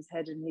there in his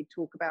head, and he'd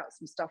talk about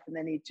some stuff, and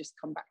then he'd just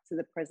come back to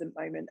the present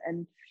moment.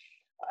 And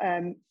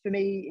for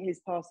me,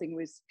 his passing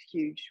was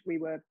huge. We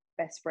were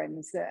best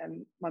friends.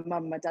 My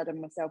mum, my dad, and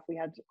myself, we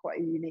had quite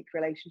a unique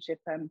relationship.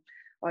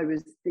 I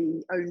was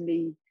the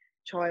only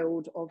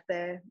child of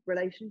their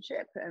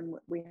relationship, and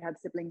we had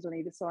siblings on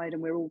either side,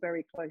 and we're all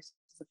very close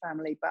as a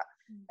family. But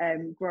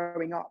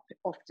growing up,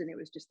 often it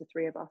was just the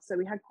three of us, so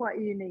we had quite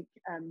a unique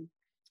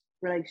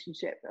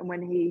relationship. And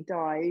when he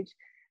died,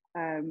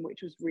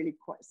 which was really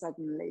quite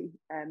suddenly,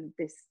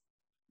 this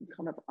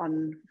kind of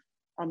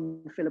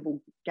unfillable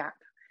gap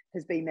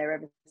has been there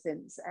ever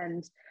since.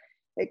 And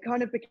it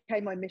kind of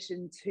became my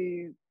mission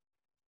to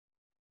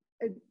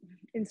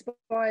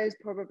inspire, is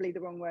probably the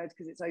wrong word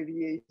because it's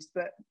overused,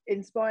 but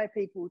inspire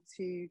people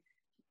to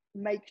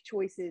make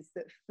choices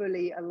that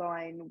fully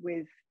align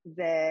with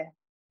their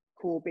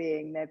core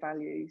being, their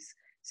values,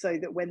 so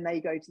that when they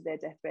go to their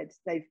deathbed,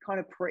 they've kind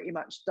of pretty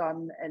much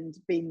done and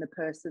been the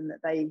person that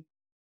they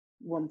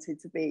wanted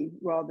to be,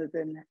 rather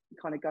than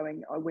kind of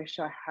going, I wish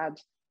I had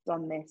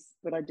done this,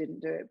 but I didn't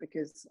do it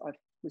because I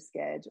was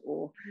scared,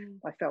 or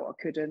I felt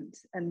I couldn't.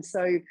 And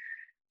so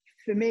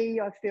for me,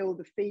 I feel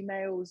the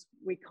females,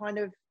 we kind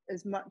of,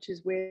 as much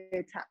as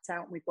we're tapped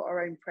out and we've got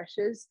our own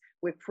pressures,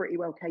 we're pretty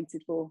well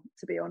catered for,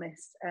 to be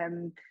honest.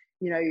 You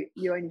know,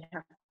 you only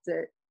have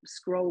to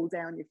scroll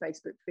down your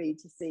Facebook feed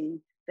to see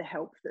the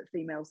help that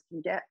females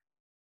can get.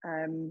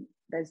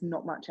 There's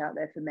not much out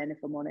there for men,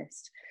 if I'm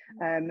honest.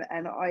 And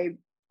I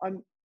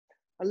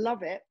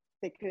love it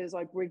because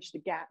I bridge the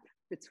gap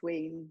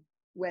between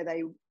where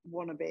they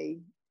want to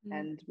be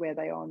and where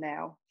they are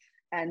now.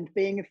 And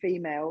being a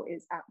female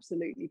is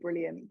absolutely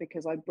brilliant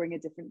because I bring a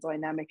different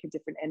dynamic, a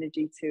different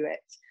energy to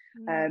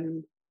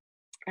it.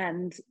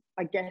 And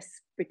I guess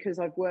because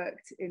I've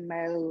worked in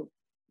male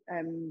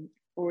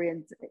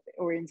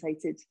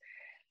orientated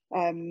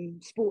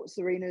sports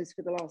arenas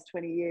for the last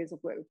 20 years, I've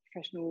worked with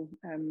professional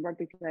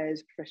rugby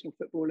players, professional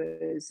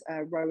footballers,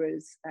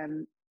 rowers.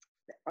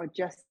 I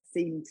just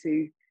seem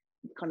to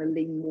kind of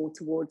lean more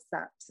towards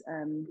that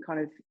kind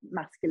of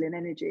masculine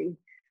energy.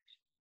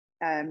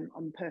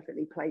 I'm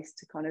perfectly placed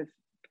to kind of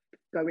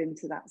go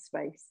into that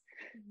space.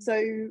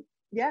 So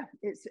yeah,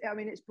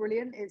 it's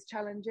brilliant. It's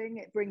challenging.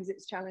 It brings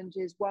its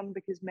challenges. One,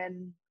 because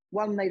men,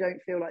 they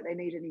don't feel like they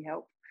need any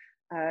help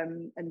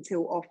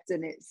until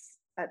often it's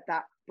at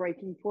that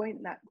breaking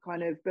point, that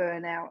kind of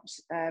burnout.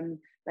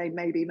 They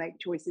maybe make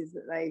choices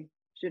that they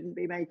shouldn't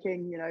be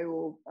making, you know,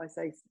 or I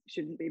say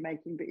shouldn't be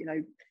making, but you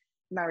know,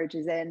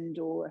 marriages end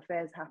or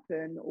affairs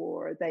happen,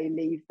 or they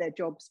leave their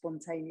job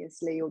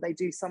spontaneously, or they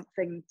do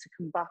something to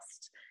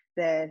combust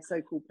their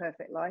so-called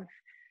perfect life.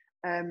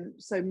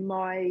 So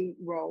my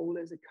role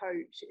as a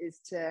coach is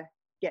to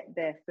get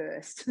there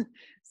first.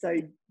 So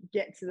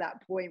get to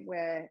that point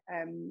where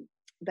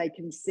they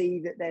can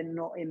see that they're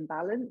not in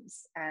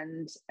balance,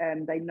 and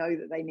they know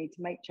that they need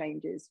to make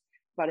changes,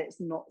 but it's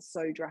not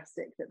so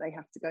drastic that they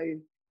have to go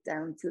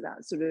down to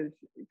that sort of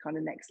kind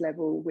of next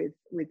level with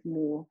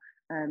more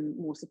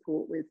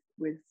support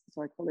with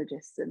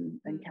psychologists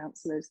and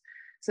counsellors.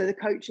 So the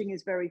coaching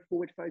is very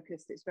forward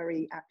focused, it's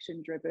very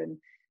action driven,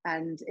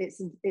 and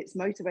it's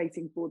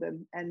motivating for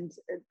them. And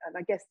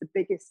I guess the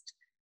biggest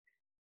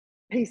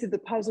piece of the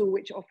puzzle,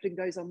 which often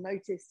goes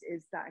unnoticed,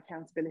 is that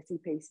accountability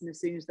piece. And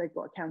as soon as they've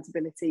got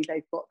accountability,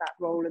 they've got that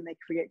role, and they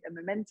create the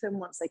momentum.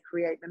 Once they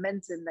create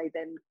momentum, they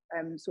then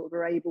sort of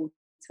are able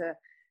to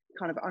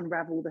kind of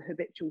unravel the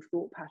habitual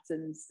thought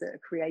patterns that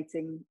are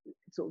creating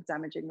sort of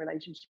damaging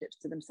relationships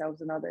to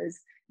themselves and others,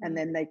 and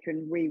then they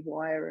can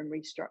rewire and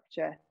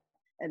restructure,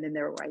 and then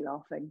they're away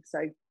laughing.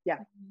 So yeah,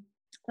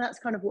 that's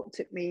kind of what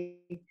took me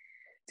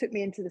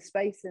into the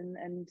space,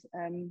 and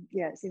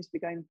yeah, it seems to be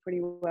going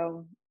pretty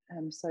well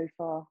so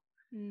far.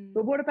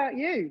 But what about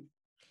you?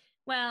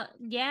 Well,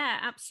 yeah,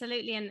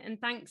 absolutely. And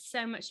thanks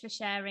so much for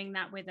sharing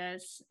that with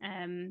us,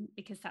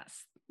 because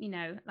that's, you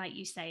know, like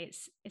you say,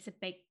 it's a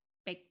big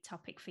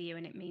topic for you,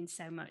 and it means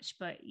so much.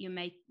 But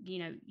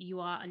you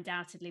are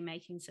undoubtedly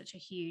making such a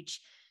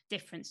huge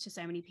difference to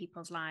so many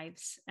people's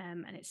lives,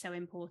 and it's so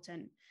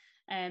important.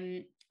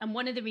 And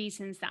one of the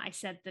reasons that I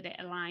said that it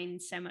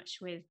aligned so much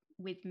with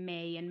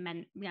me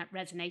and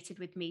resonated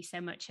with me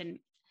so much, and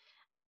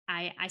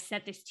I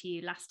said this to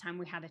you last time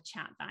we had a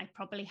chat, that I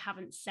probably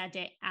haven't said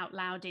it out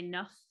loud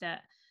enough,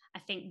 that I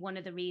think one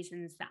of the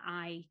reasons that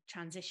I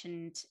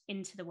transitioned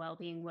into the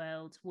wellbeing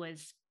world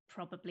was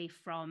probably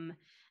from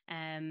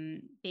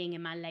being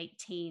in my late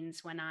teens,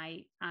 when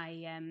I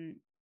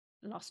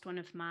lost one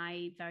of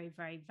my very,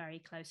 very, very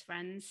close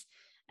friends.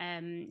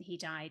 He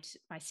died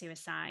by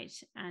suicide.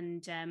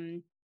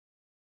 And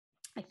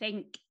I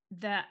think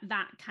that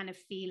kind of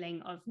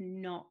feeling of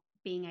not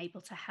being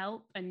able to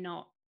help, and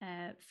not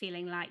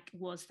feeling like,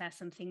 was there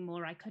something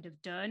more I could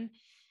have done?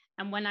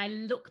 And when I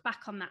look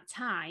back on that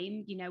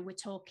time, you know, we're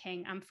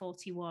talking, I'm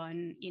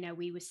 41, you know,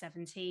 we were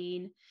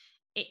 17.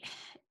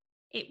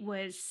 It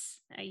was,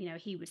 you know,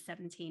 he was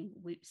 17.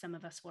 Some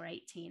of us were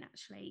 18,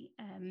 actually.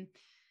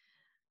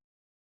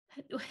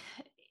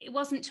 It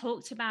wasn't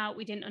talked about.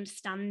 We didn't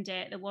understand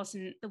it. There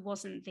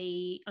wasn't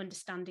the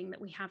understanding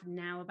that we have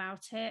now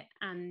about it.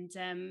 And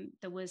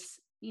there was,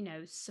 you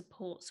know,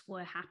 supports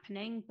were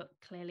happening, but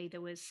clearly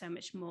there was so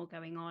much more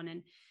going on.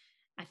 And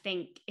I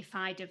think if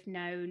I'd have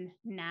known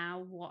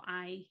then what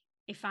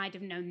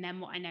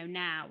I know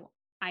now,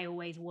 I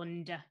always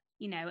wonder,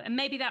 and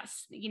maybe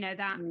that's,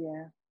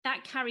 Yeah.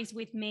 that carries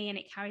with me, and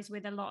it carries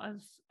with a lot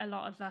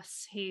of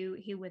us who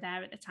were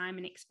there at the time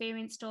and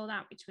experienced all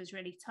that, which was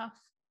really tough.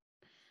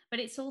 But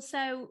it's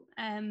also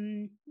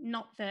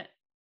not that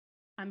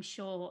I'm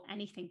sure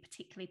anything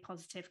particularly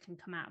positive can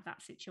come out of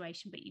that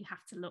situation, but you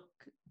have to look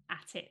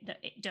at it that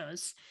it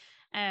does.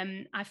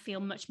 I feel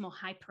much more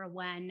hyper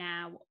aware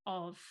now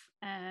of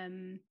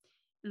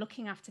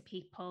looking after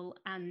people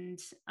and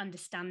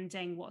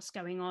understanding what's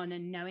going on,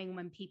 and knowing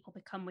when people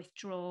become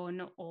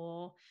withdrawn,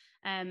 or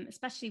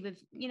especially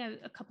with,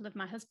 a couple of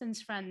my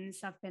husband's friends,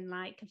 I've been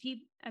like,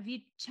 have you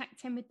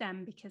checked in with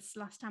them, because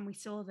last time we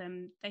saw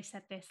them they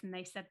said this and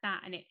they said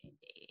that, and it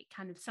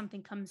kind of,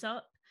 something comes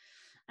up.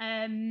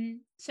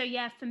 So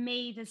yeah, for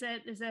me, there's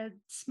a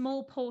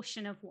small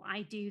portion of what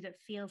I do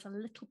that feels a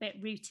little bit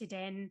rooted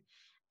in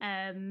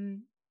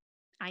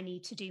I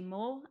need to do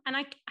more, and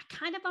I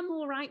kind of am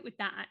all right with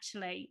that,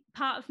 actually.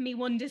 Part of me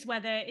wonders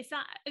whether, is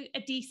that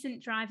a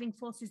decent driving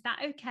force, is that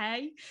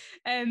okay?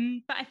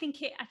 But I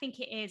think it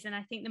is, and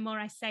I think the more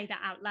I say that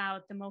out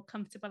loud, the more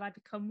comfortable I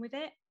become with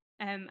it.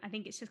 I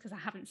think it's just because I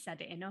haven't said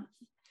it enough.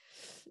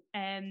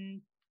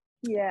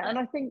 Yeah, and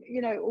I think,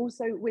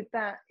 also with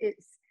that,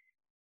 it's,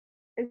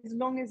 as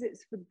long as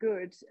it's for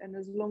good, and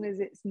as long as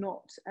it's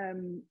not,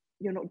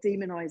 you're not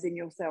demonizing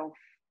yourself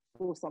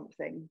for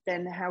something,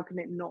 then how can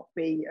it not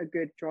be a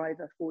good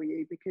driver for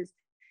you? Because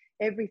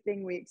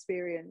everything we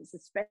experience,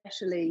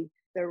 especially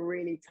the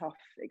really tough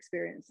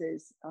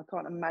experiences, I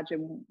can't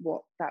imagine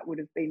what that would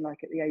have been like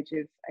at the age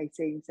of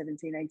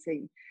 17,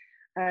 18.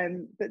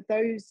 But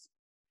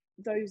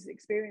those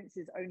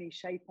experiences only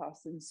shape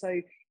us. And so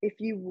if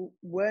you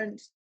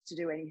weren't to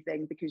do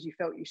anything because you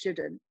felt you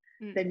shouldn't,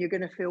 then you're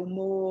going to feel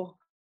more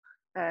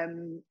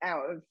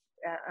out of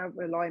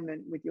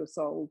alignment with your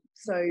soul.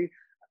 So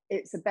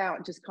it's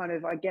about just kind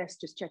of, I guess,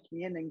 just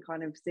checking in and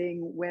kind of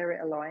seeing where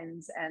it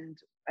aligns, and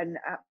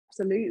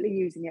absolutely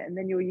using it. And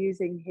then you're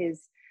using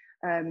his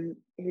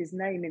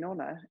name in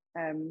honor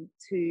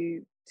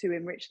to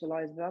enrich the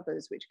lives of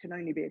others, which can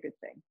only be a good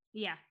thing.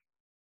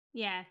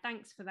 Yeah,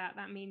 thanks for that.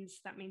 That means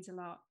a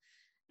lot.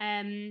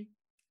 And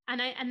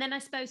then I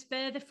suppose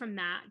further from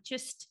that,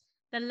 just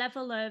the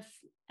level of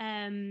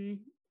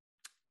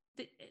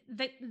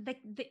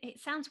it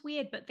sounds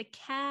weird, but the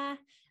care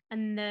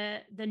and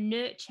the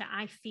nurture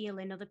I feel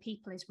in other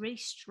people is really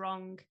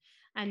strong.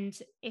 And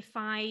if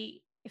I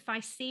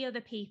see other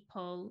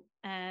people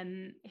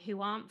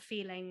who aren't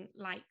feeling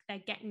like they're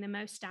getting the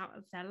most out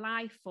of their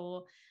life,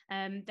 or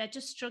they're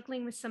just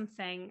struggling with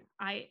something,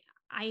 I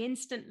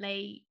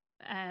instantly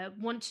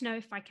want to know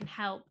if I can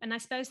help. And I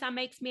suppose that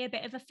makes me a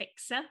bit of a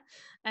fixer.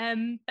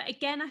 But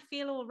again, I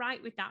feel all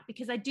right with that,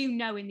 because I do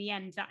know in the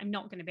end that I'm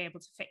not going to be able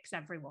to fix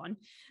everyone.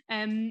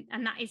 And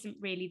that isn't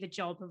really the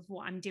job of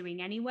what I'm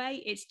doing anyway.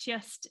 It's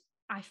just,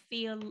 I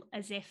feel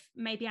as if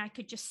maybe I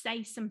could just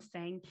say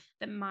something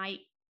that might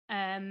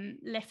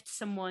lift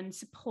someone,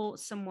 support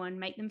someone,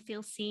 make them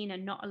feel seen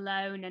and not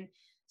alone. And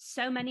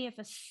so many of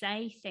us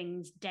say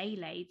things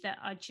daily that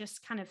are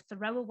just kind of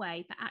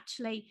throwaway, but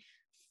actually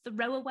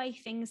throwaway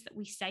things that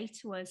we say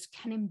to us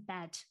can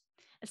embed,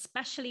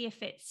 especially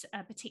if it's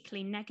a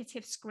particularly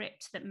negative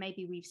script that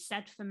maybe we've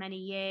said for many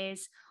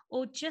years,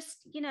 or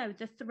just,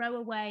 the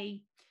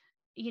throwaway,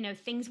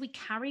 things we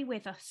carry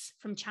with us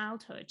from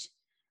childhood.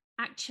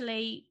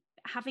 Actually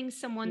having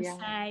someone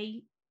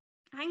say,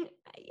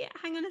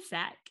 hang on a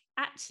sec,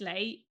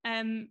 actually,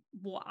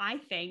 what I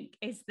think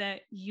is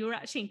that you're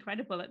actually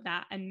incredible at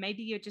that, and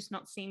maybe you're just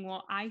not seeing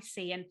what I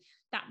see. And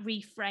that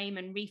reframe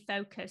and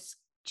refocus,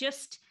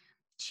 just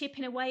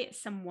chipping away at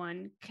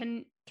someone,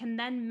 can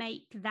then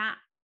make that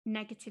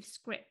negative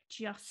script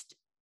just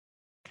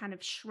kind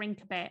of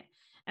shrink a bit.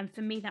 And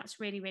for me, that's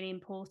really, really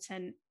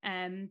important.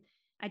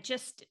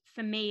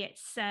 For me,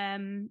 it's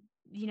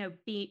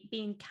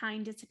being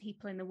kinder to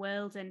people in the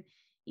world. And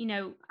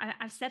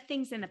I've said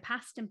things in the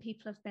past and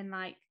people have been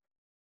like,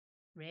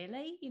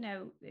 really,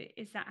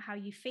 is that how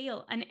you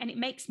feel? And it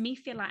makes me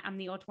feel like I'm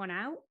the odd one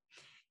out.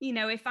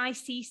 If I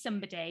see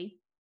somebody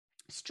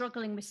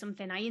struggling with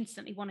something, I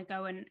instantly want to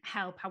go and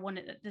help.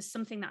 There's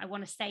something that I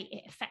want to say,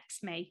 it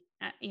affects me.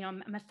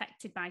 I'm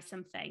affected by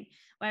something.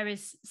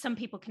 Whereas some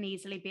people can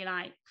easily be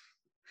like,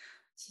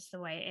 it's just the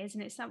way it is.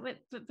 And it's not,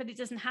 but it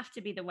doesn't have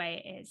to be the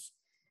way it is.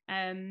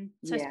 I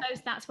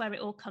suppose that's where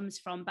it all comes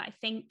from. But I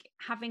think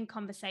having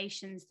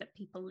conversations that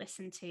people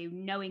listen to,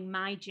 knowing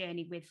my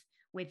journey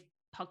with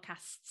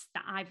podcasts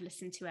that I've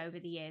listened to over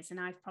the years, and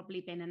I've probably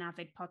been an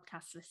avid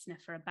podcast listener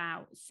for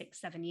about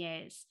 6-7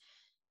 years,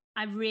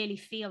 I really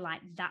feel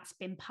like that's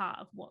been part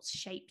of what's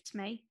shaped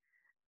me,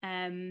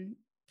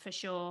 for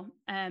sure.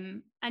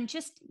 And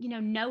just,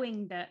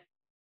 knowing that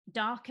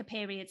darker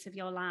periods of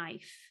your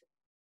life,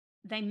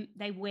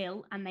 they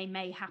will, and they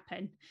may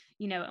happen,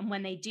 and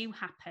when they do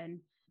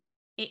happen,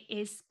 it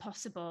is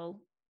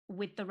possible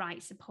with the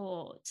right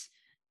support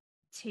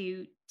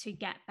to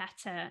get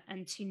better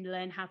and to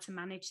learn how to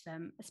manage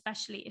them,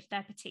 especially if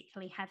they're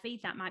particularly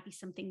heavy. That might be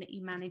something that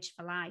you manage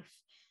for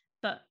life.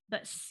 But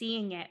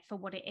seeing it for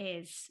what it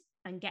is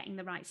and getting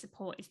the right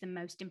support is the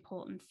most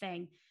important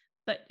thing.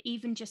 But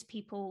even just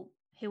people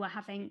who are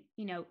having,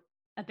 you know,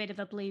 a bit of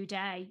a blue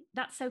day,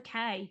 that's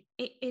okay.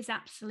 It is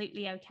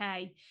absolutely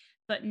okay.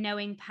 But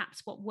knowing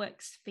perhaps what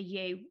works for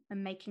you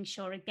and making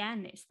sure,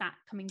 again, it's that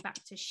coming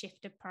back to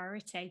shift of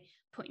priority,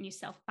 putting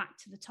yourself back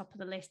to the top of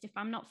the list. If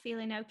I'm not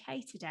feeling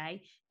okay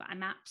today, but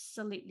I'm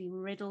absolutely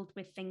riddled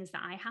with things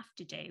that I have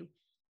to do,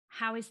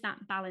 how is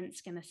that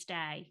balance going to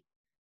stay?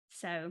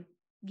 So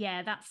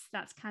yeah,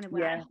 that's kind of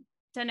where I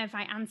don't know if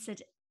I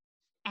answered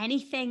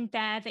anything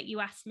there that you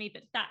asked me,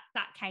 but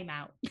that came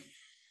out.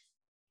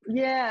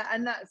 Yeah,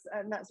 and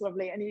that's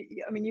lovely. And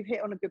I mean, you've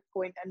hit on a good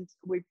point, and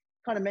we've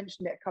kind of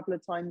mentioned it a couple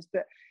of times,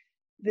 but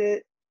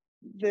the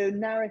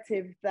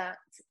narrative that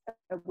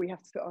we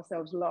have to put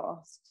ourselves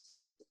last,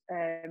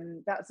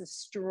 that's a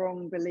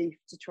strong belief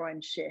to try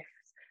and shift,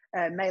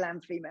 male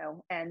and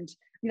female. And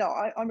you know,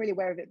 I'm really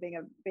aware of it being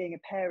a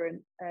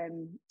parent.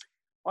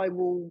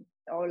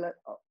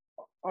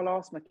 I'll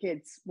ask my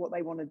kids what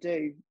they want to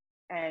do,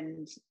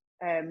 and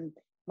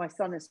my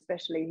son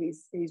especially,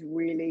 he's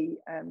really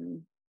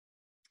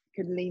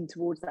can lean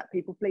towards that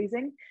people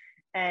pleasing.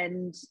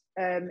 And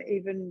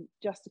even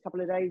just a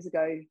couple of days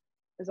ago, I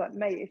was like,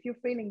 mate, if you're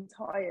feeling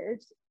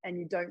tired and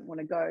you don't want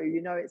to go,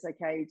 you know, it's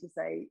okay to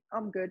say,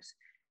 I'm good.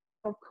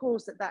 Of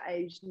course, at that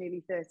age,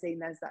 nearly 13,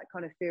 there's that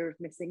kind of fear of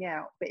missing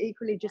out, but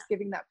equally just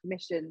giving that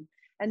permission.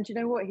 And you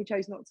know what? He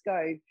chose not to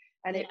go.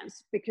 And it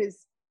was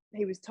because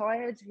he was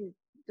tired. He's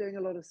doing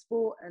a lot of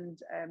sport, and,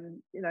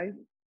 you know,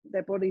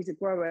 their bodies are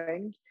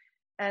growing.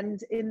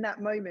 And in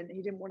that moment,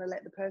 he didn't want to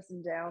let the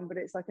person down, but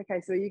it's like, okay,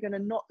 so are you going to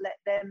not let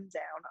them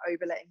down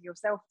over letting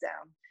yourself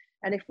down?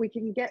 And if we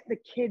can get the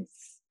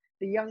kids,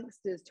 the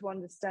youngsters, to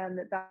understand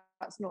that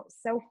that's not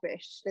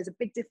selfish, there's a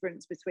big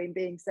difference between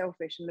being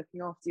selfish and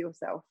looking after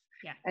yourself.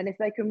 Yeah. And if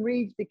they can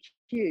read the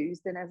cues,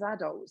 then as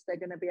adults, they're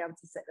going to be able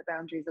to set the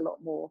boundaries a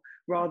lot more,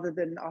 rather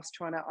than us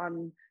trying to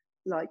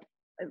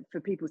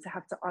for people to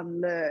have to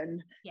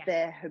unlearn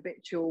their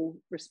habitual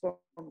response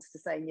to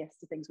saying yes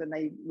to things when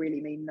they really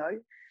mean no.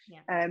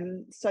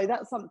 So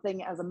that's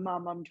something as a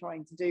mum I'm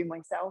trying to do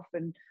myself.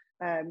 And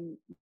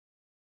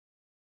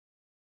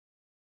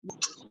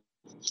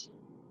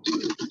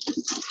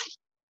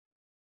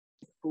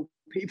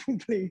people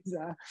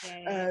pleaser.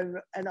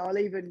 And I'll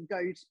even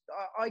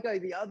I go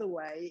the other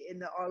way, in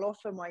that I'll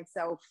offer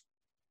myself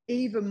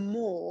even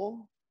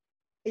more,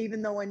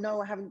 even though I know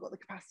I haven't got the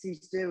capacity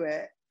to do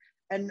it.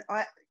 And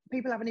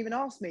people haven't even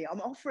asked me,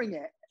 I'm offering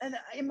it. And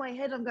in my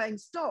head, I'm going,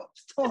 stop,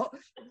 no,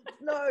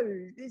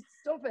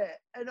 stop it.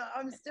 And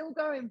I'm still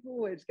going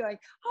forward, going,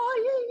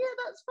 oh yeah,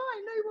 that's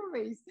fine, no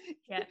worries.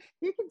 Yeah.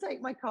 You can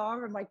take my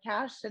car and my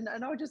cash, and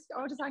I'll just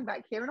hang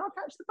back here and I'll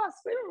catch the bus.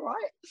 We're all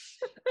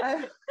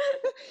right.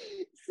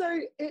 So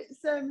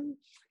it's,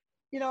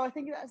 you know, I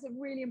think that's a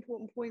really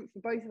important point for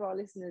both of our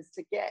listeners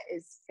to get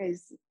is,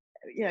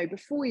 you know,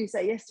 before you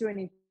say yes to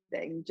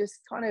anything,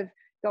 just kind of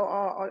go,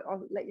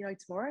 I'll let you know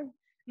tomorrow.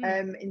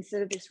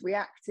 Instead of this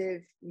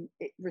reactive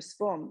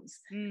response.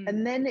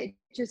 And then it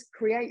just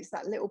creates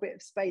that little bit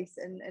of space.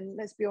 And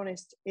let's be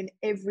honest, in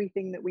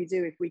everything that we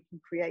do, if we can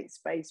create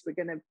space, we're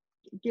going to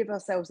give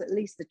ourselves at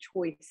least a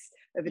choice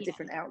of a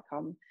different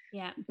outcome.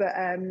 But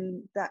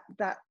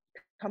that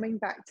coming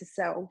back to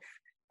self,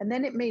 and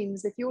then it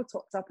means if you're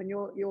topped up and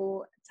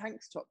your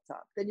tank's topped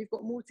up, then you've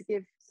got more to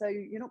give. So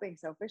you're not being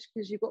selfish,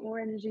 because you've got more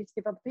energy to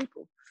give other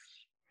people.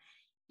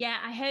 Yeah,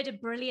 I heard a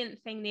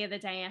brilliant thing the other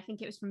day. I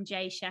think it was from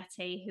Jay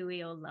Shetty, who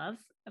we all love,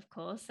 of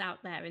course, out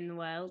there in the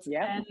world.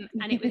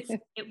 And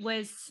it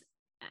was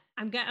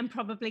I'm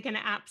probably going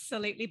to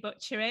absolutely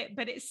butcher it,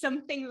 but it's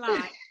something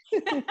like,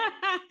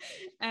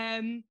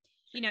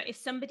 you know, if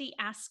somebody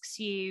asks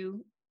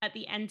you at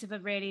the end of a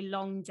really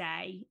long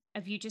day,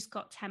 have you just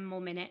got 10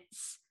 more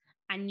minutes,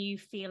 and you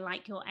feel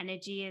like your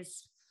energy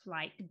is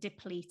like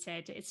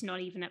depleted, it's not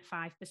even at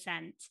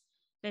 5%.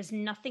 There's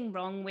nothing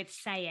wrong with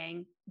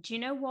saying, do you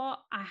know what?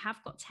 I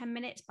have got 10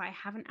 minutes, but I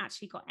haven't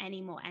actually got any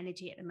more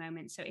energy at the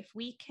moment. So if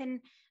we can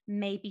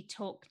maybe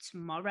talk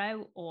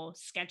tomorrow or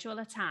schedule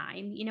a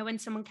time, you know, when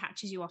someone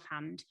catches you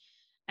offhand,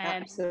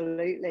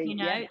 absolutely, you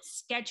know,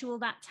 schedule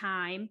that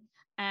time.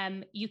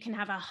 You can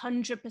have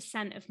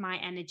 100% of my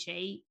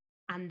energy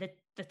and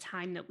the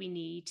time that we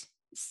need.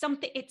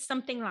 It's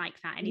something like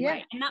that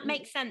anyway. And that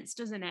makes sense,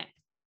 doesn't it?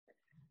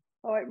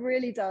 Oh, it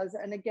really does.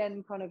 And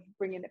again, kind of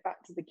bringing it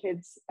back to the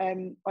kids,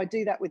 I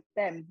do that with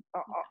them.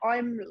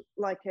 I'm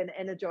like an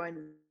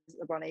Energizer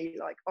bunny.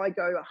 Like I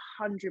go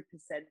 100%,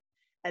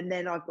 and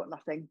then I've got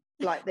nothing.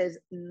 Like there's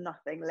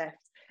nothing left.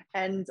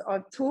 And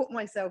I've taught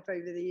myself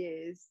over the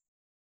years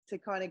to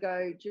kind of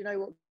go, do you know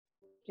what,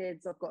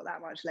 kids, I've got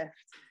that much left.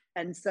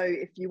 And so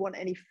if you want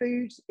any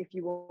food, if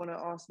you want to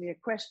ask me a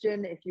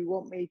question, if you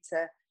want me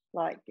to,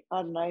 like,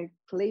 I don't know,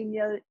 clean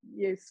your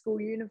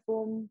school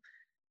uniform,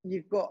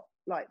 you've got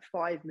like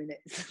 5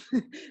 minutes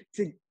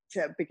to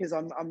because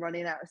I'm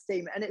running out of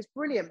steam. And it's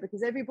brilliant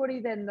because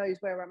everybody then knows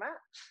where I'm at.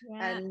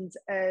 And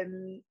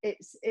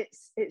it's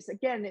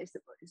again, it's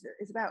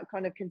about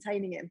kind of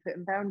containing it and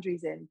putting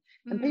boundaries in.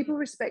 And people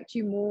respect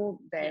you more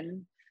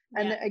then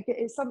And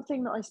it's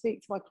something that I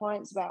speak to my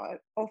clients about. I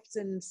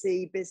often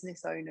see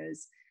business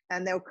owners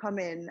and they'll come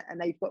in and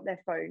they've got their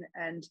phone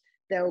and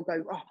they'll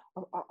go,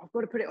 oh, I've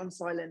got to put it on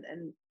silent.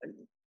 And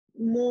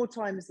more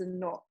times than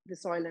not, the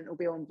silent will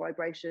be on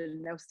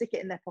vibration. They'll stick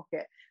it in their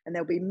pocket and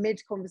they'll be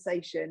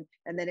mid-conversation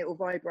and then it will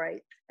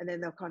vibrate. And then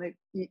they'll kind of,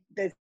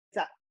 there's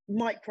that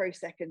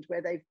microsecond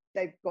where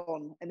they've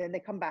gone, and then they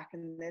come back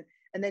and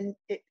then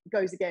it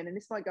goes again. And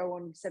this might go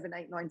on 7,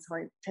 8, 9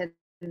 times, 10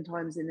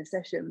 times in a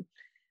session.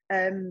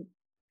 And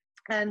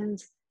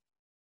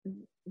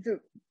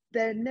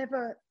they're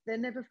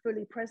never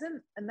fully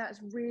present, and that's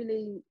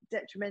really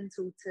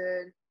detrimental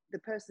to the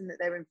person that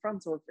they're in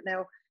front of.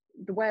 Now,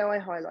 the way I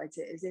highlight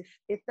it is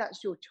if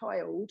that's your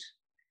child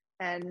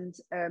and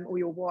or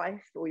your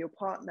wife or your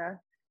partner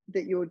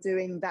that you're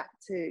doing that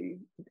to,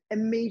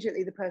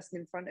 immediately the person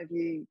in front of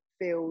you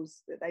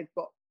feels that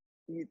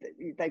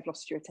they've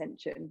lost your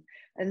attention.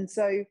 And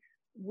so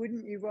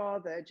wouldn't you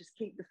rather just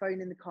keep the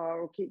phone in the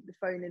car or keep the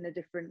phone in a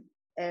different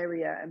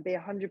area and be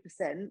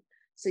 100%,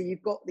 so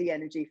you've got the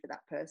energy for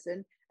that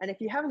person? And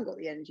if you haven't got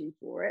the energy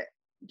for it,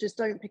 just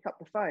don't pick up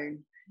the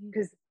phone.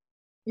 Because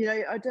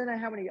I don't know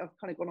how many, I've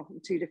kind of gone off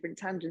on 2 different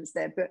tangents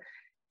there, but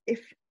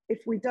if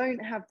we don't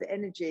have the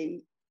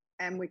energy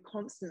and we're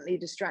constantly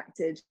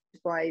distracted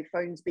by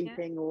phones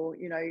beeping or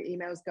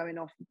emails going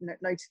off,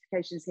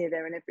 notifications here,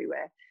 there and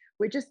everywhere,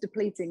 we're just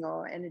depleting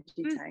our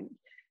energy tank.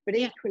 But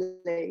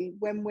equally,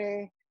 when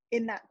we're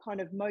in that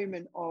kind of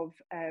moment of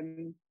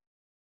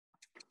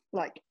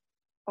like,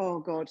 oh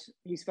God,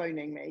 he's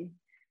phoning me,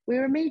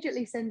 we're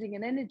immediately sending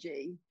an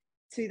energy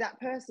to that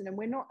person and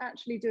we're not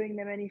actually doing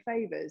them any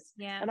favors.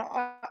 And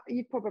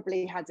you've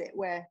probably had it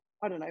where,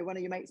 I don't know, one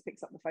of your mates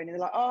picks up the phone and they're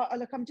like, oh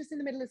look, I'm just in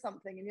the middle of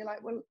something, and you're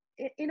like, well,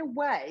 in a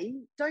way,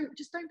 don't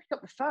pick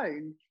up the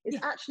phone.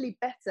 It's actually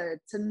better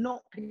to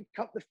not pick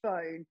up the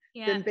phone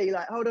than be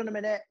like, hold on a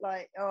minute,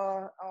 like,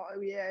 oh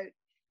yeah.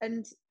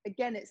 And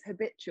again, it's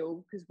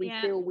habitual because we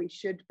feel we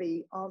should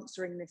be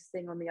answering this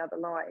thing on the other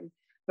line.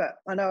 But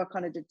I know I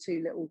kind of did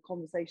 2 little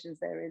conversations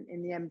there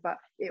in the end, but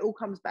it all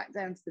comes back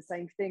down to the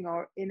same thing.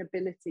 Our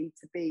inability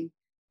to be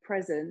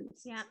present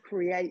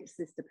creates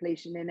this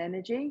depletion in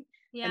energy.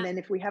 And then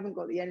if we haven't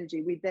got the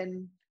energy, we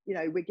then,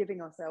 we're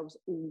giving ourselves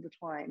all the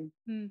time.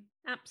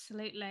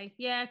 Absolutely.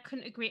 Yeah,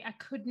 I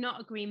could not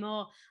agree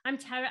more. I'm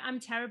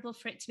terrible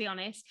for it, to be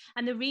honest.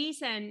 And the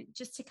reason,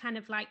 just to kind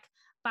of like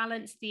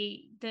balance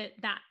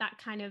that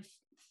kind of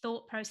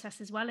thought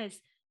process as well,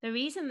 is the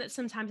reason that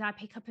sometimes I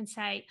pick up and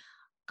say,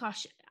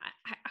 gosh,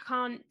 I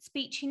can't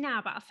speak to you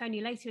now, but I'll phone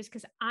you later, is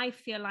because I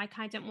feel like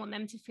I don't want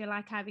them to feel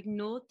like I've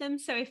ignored them.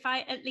 So if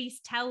I at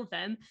least tell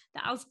them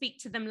that I'll speak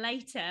to them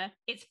later,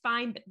 it's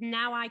fine. But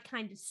now I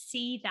kind of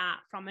see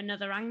that from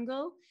another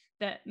angle,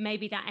 that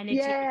maybe that energy.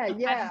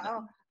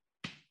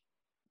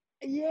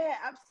 Yeah,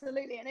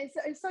 absolutely. And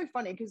it's so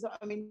funny because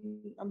I mean,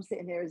 I'm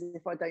sitting here as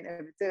if I don't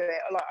ever do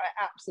it. Like,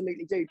 I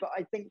absolutely do. But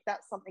I think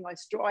that's something I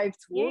strive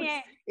towards,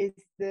 is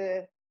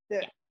that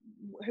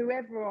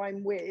whoever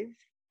I'm with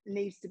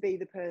needs to be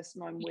the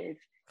person I'm with.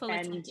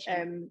 And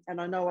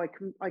I know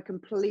I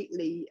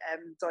completely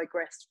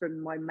digressed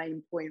from my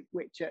main point,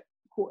 which at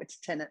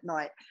 9:45 at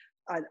night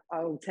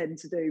I'll tend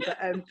to do.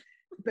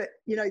 But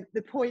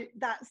the point,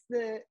 that's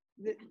the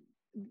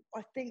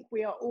I think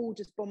we are all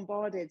just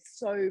bombarded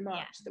so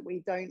much that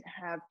we don't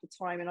have the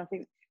time. And I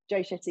think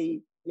Jay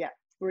Shetty,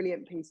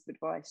 brilliant piece of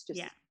advice.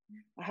 Just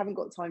I haven't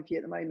got time for you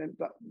at the moment,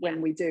 but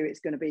when we do, it's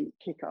going to be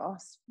kick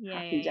ass,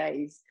 happy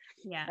days.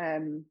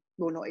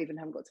 Well, not even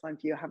haven't got time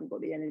for you, I haven't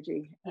got the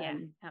energy.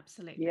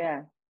 Absolutely.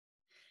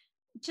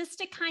 Just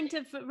to kind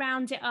of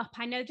round it up,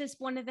 I know there's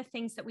one of the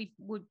things that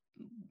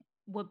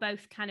we're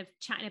both kind of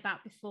chatting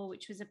about before,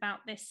 which was about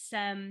this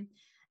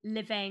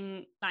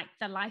living like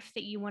the life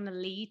that you want to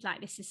lead.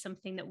 Like, this is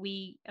something that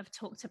we have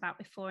talked about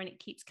before, and it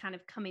keeps kind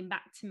of coming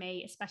back to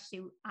me,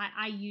 especially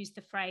I use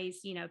the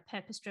phrase,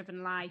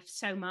 purpose-driven life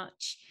so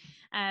much.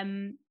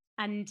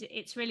 And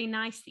it's really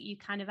nice that you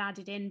kind of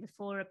added in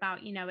before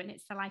about, and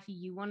it's the life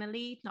you want to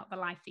lead, not the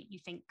life that you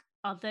think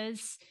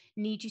others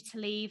need you to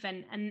lead,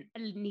 and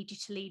need you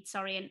to lead.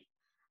 Sorry. And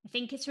I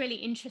think it's really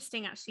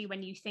interesting actually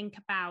when you think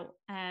about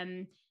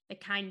the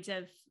kind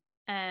of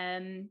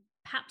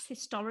perhaps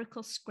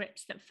historical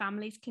scripts that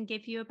families can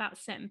give you about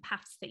certain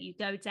paths that you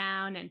go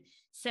down. And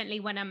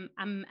certainly when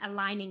I'm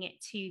aligning it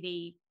to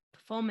the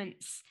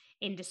performance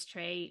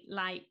industry,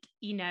 like,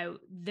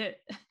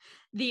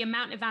 the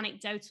amount of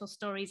anecdotal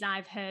stories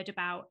I've heard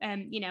about,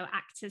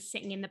 actors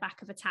sitting in the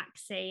back of a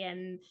taxi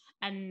and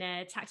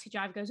the taxi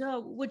driver goes,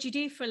 oh, what'd you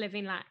do for a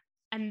living? Like,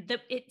 and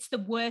it's the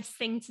worst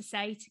thing to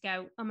say, to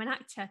go, I'm an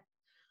actor.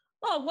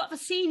 Oh, what have I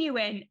seen you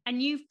in?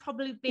 And you've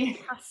probably been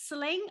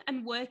hustling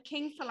and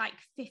working for like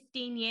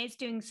 15 years,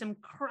 doing some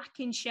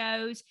cracking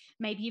shows.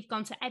 Maybe you've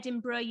gone to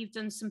Edinburgh, you've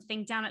done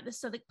something down at the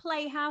Southwark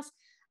Playhouse.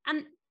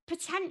 And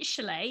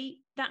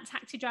potentially that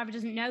taxi driver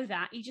doesn't know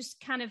that. He just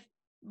kind of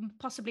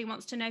possibly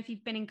wants to know if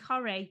you've been in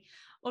Corrie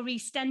or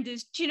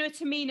EastEnders. Do you know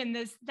what I mean? And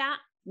there's that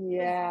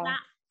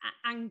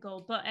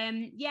angle. But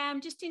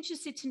I'm just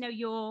interested to know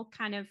your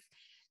kind of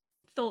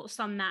thoughts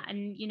on that,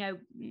 and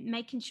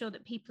making sure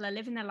that people are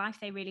living the life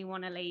they really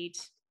want to lead?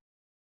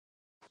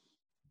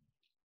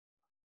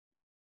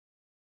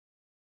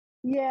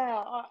 Yeah,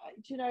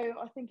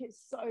 I think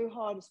it's so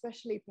hard,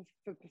 especially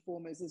for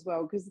performers as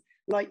well, because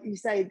like you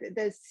say,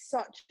 there's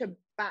such a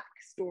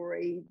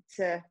backstory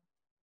to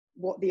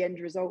what the end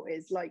result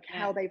is, like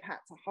how they've had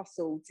to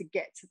hustle to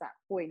get to that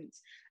point,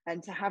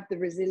 and to have the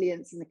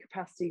resilience and the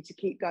capacity to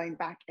keep going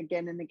back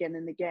again and again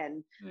and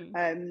again.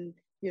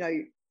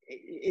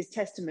 Is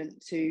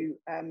testament to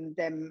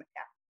them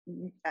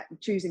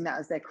choosing that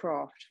as their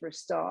craft for a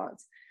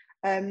start.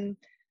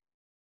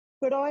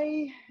 But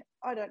I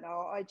don't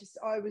know,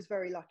 I was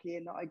very lucky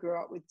in that I grew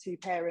up with two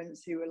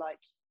parents who were like,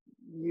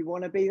 you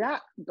want to be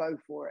that, go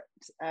for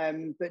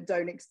it, but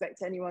don't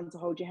expect anyone to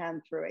hold your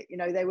hand through it.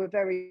 They were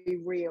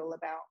very real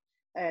about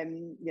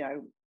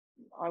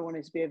I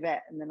wanted to be a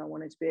vet, and then I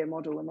wanted to be a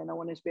model, and then I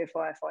wanted to be a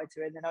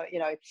firefighter, and then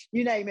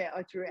you name it,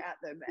 I threw it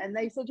at them, and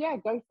they said, yeah,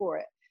 go for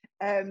it.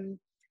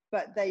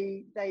 But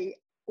they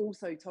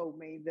also told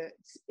me that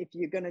if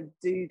you're going to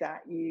do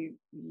that,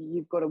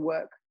 you've got to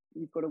work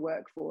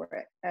for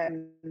it.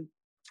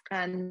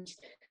 And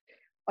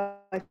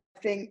I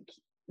think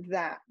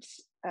that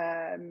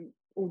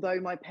although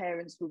my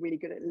parents were really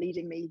good at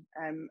leading me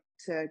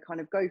to kind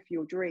of go for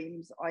your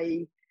dreams,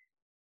 I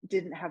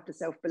didn't have the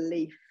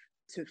self-belief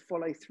to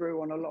follow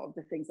through on a lot of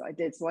the things that I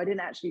did. So I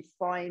didn't actually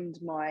find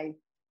my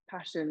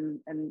passion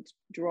and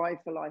drive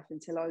for life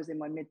until I was in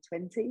my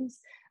mid-20s.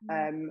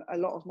 A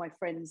lot of my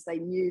friends, they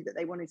knew that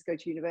they wanted to go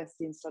to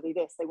university and study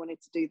this, they wanted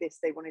to do this,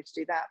 they wanted to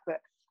do that,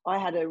 but I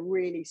had a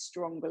really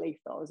strong belief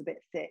that I was a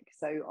bit thick.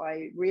 So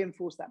I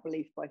reinforced that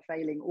belief by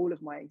failing all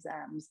of my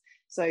exams.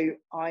 So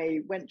I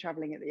went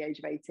traveling at the age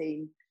of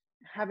 18.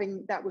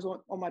 That was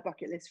on my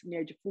bucket list from the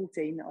age of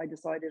 14. I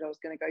decided I was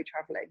going to go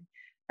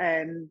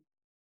traveling.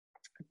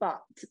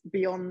 But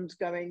beyond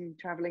going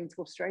traveling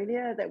to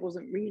Australia, there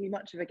wasn't really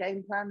much of a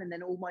game plan. And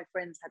then all my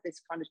friends had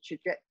this kind of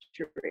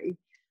trajectory.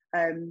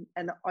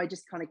 And I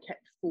just kind of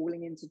kept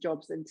falling into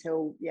jobs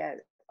until,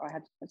 I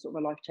had a sort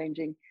of a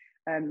life-changing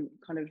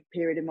kind of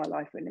period in my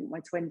life, and in my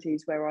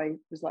 20s, where I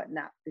was like,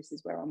 nah, this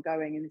is where I'm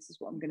going and this is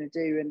what I'm going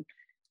to do.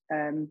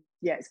 And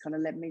it's kind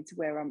of led me to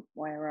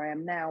where I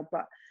am now.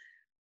 But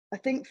I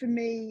think for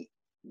me,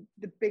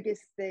 the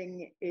biggest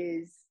thing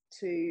is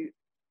to,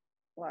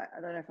 like,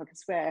 I don't know if I can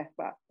swear,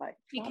 but like,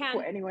 you can.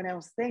 What anyone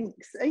else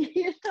thinks, like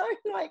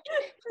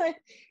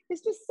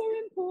it's just so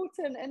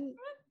important. And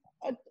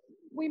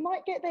we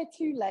might get there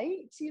too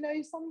late.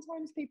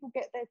 Sometimes people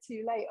get there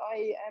too late.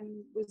 I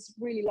was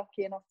really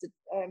lucky enough to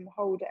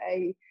hold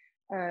a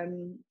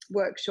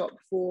workshop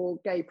for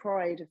gay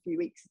pride a few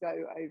weeks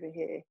ago over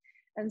here,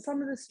 and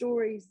some of the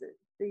stories that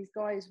these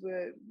guys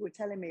were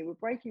telling me were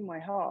breaking my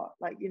heart.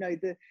 Like,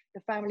 the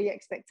family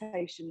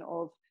expectation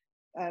of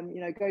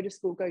go to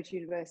school, go to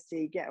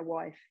university, get a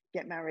wife,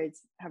 get married,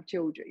 have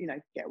children,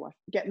 get a wife,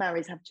 get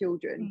married, have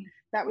children.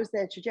 That was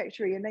their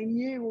trajectory. And they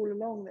knew all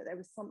along that there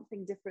was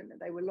something different, that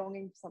they were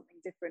longing for something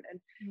different.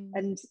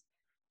 And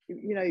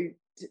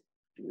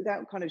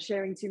without kind of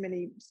sharing too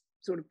many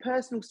sort of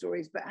personal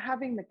stories, but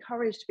having the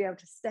courage to be able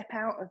to step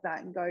out of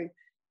that and go,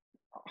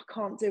 I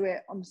can't do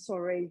it, I'm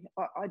sorry,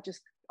 I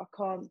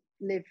can't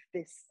live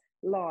this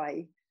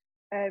lie,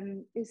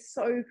 is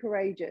so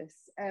courageous.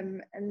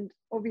 And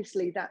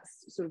obviously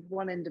that's sort of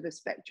one end of a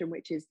spectrum,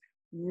 which is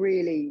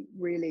really,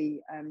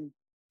 really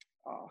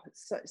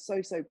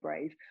so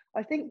brave.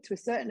 I think to a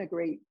certain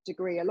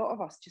degree, a lot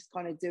of us just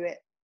kind of do it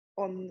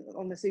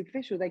on the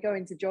superficial. They go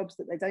into jobs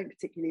that they don't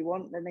particularly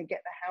want, then they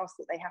get the house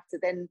that they have to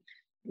then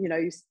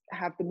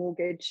have the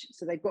mortgage,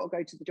 so they've got to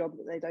go to the job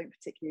that they don't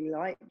particularly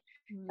like.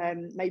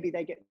 Maybe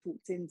they get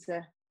talked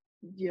into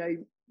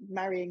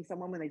marrying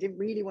someone when they didn't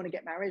really want to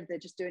get married. They're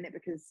just doing it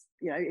because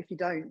if you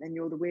don't, then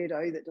you're the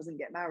weirdo that doesn't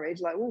get married.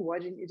 Like, oh, why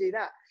didn't you do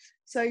that?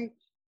 So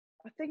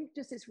I think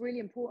just it's really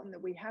important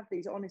that we have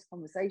these honest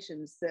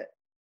conversations. That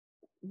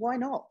why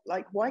not?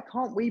 Like, why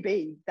can't we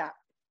be that?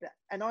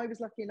 And I was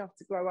lucky enough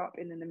to grow up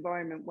in an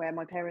environment where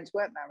my parents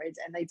weren't married,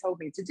 and they told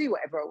me to do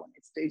whatever I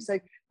wanted to do. So,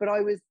 but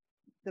I was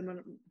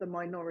the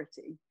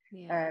minority.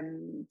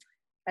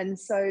 And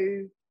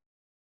so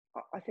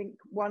I think,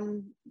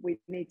 one, we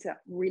need to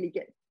really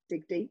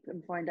dig deep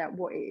and find out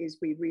what it is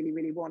we really,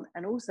 really want,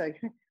 and also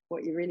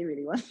what you really,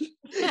 really want.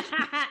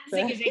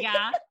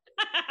 Zigga.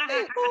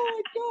 Oh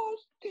my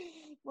gosh,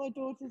 my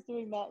daughter's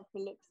doing that for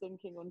lip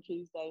syncing on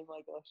Tuesday.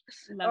 My gosh,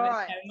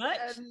 love it so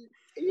much.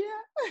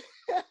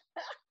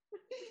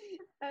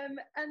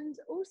 And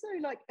also,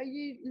 like, are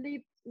you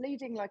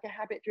leading like a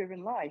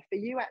habit-driven life? Are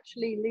you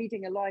actually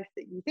leading a life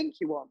that you think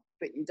you want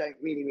but you don't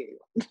really, really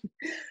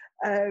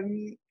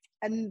want?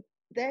 And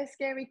they're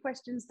scary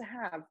questions to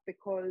have,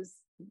 because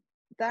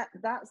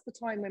that's the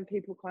time when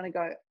people kind of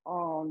go,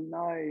 oh no,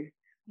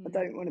 I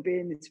don't want to be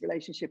in this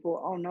relationship,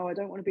 or oh no, I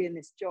don't want to be in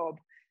this job.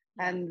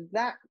 And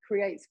that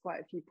creates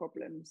quite a few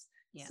problems.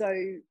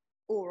 So,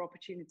 or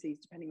opportunities,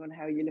 depending on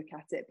how you look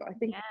at it. But I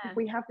think if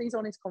we have these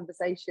honest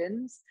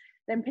conversations,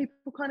 then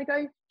people kind of go,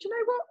 do you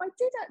know what, I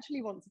did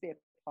actually want to be a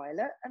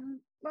pilot, and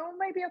well,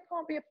 maybe I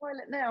can't be a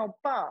pilot now,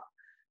 but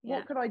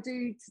what could I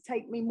do to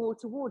take me more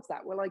towards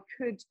that? Well, I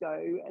could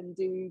go and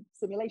do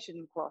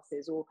simulation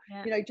classes, or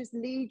just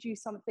lead you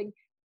something.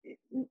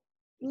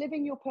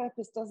 Living your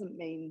purpose doesn't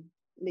mean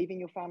leaving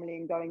your family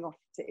and going off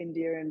to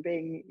India and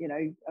being,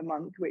 a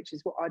monk, which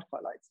is what I'd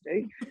quite like to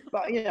do.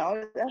 But,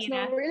 that's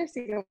not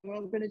realistic. I'm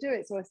not going to do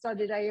it. So I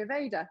studied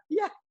Ayurveda.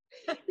 Yeah.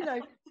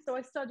 So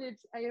I studied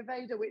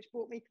Ayurveda, which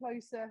brought me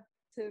closer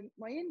to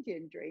my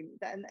Indian dream.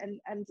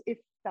 And if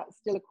that's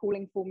still a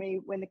calling for me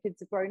when the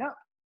kids have grown up,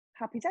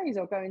 happy days,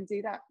 I'll go and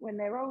do that when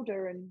they're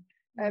older. And,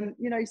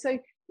 so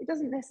it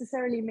doesn't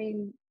necessarily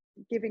mean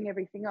giving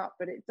everything up,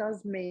 but it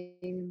does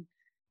mean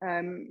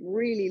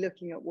really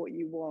looking at what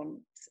you want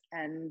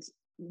and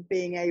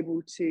being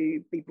able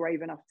to be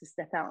brave enough to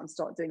step out and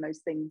start doing those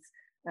things.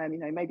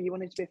 Maybe you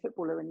wanted to be a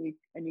footballer and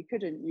you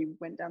couldn't, you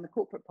went down the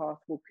corporate path.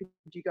 Well, could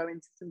you go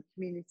into some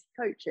community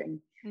coaching?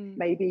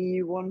 Maybe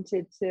you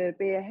wanted to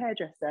be a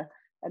hairdresser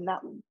and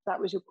that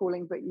was your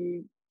calling, but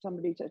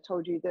somebody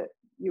told you that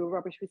you were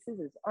rubbish with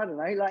scissors. I don't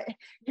know, like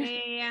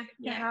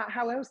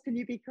how else can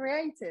you be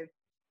creative?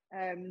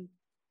 What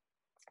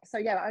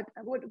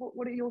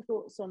are your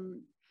thoughts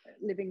on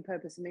living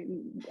purpose? I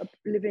mean,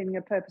 living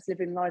a purpose,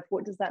 living life,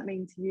 what does that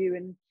mean to you,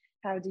 and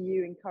how do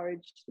you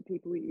encourage the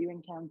people that you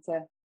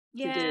encounter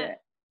to do it?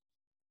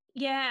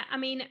 I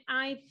mean,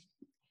 I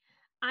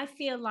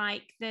feel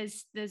like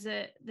there's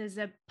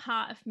a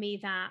part of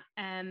me that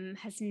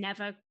has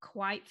never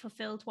quite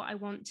fulfilled what I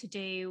want to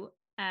do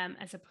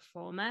as a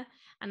performer,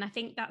 and I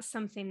think that's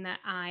something that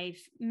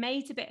I've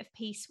made a bit of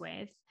peace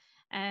with,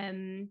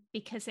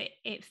 because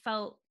it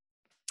felt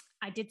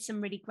I did some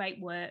really great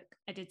work.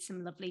 I did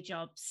some lovely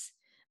jobs,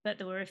 but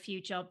there were a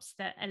few jobs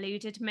that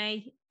eluded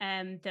me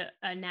that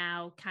are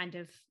now kind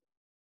of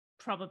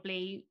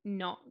probably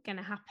not going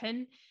to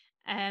happen.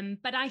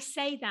 But I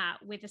say that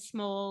with a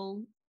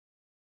small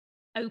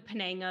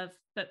opening of,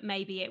 but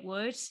maybe it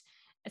would.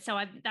 So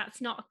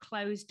that's not a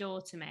closed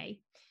door to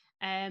me.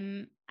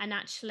 And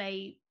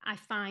actually, I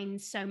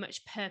find so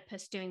much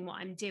purpose doing what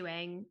I'm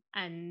doing.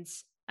 And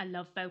I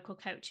love vocal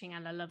coaching,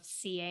 and I love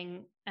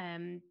seeing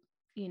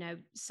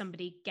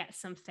somebody get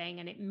something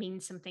and it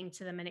means something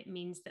to them, and it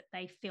means that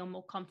they feel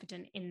more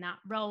confident in that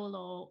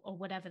role or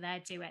whatever they're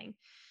doing.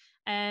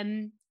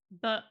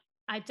 But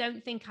I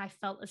don't think I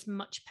felt as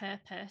much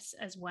purpose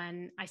as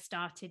when I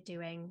started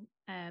doing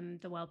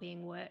the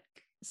wellbeing work.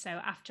 So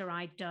after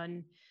I'd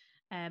done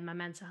my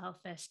mental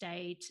health first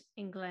aid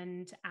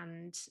England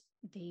and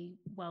the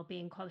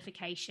wellbeing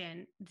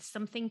qualification,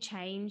 something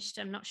changed.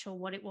 I'm not sure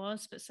what it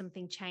was, but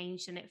something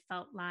changed, and it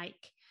felt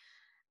like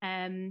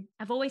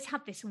I've always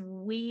had this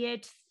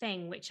weird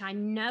thing, which I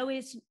know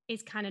is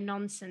kind of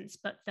nonsense,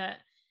 but that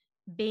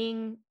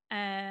being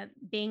a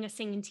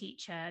singing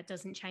teacher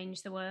doesn't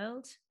change the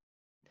world,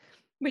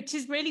 which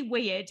is really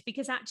weird,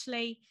 because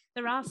actually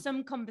there are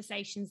some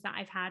conversations that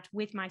I've had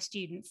with my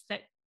students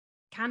that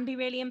can be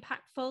really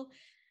impactful,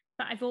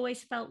 but I've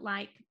always felt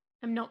like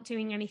I'm not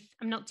doing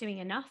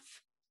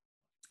enough,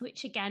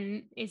 which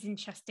again is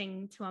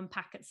interesting to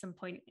unpack at some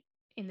point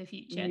in the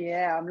future.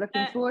 Yeah, I'm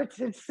looking forward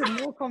to some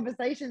more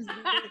conversations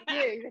with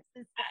you.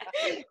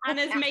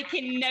 Anna's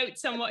making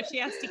notes on what she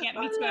has to get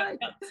me to open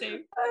up to.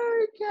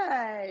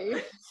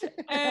 Okay.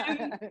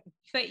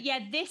 But yeah,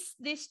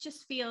 this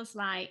just feels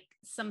like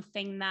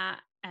something that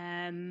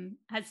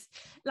has,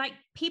 like,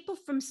 people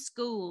from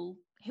school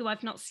who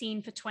I've not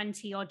seen for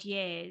 20 odd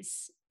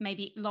years,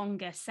 maybe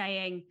longer,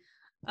 saying,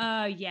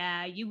 oh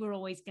yeah, you were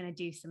always going to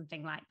do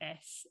something like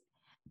this.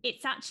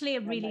 It's actually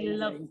a really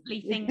lovely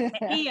thing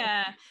to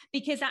hear,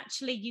 because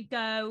actually you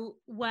go,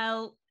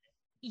 well,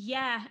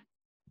 yeah,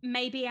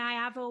 maybe I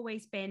have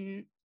always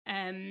been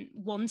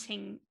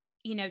wanting,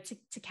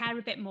 to care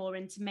a bit more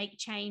and to make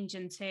change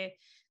and to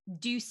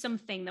do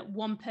something that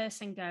one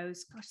person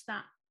goes, gosh,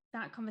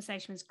 that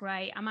conversation was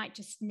great. I might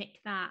just nick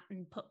that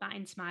and put that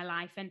into my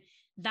life. And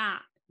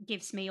that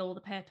gives me all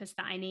the purpose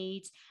that I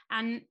need.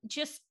 And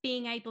just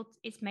being able,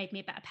 it's made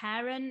me a better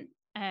parent.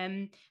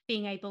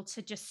 Being able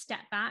to just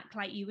step back,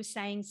 like you were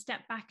saying,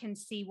 step back and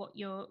see what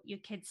your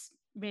kids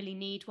really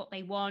need, what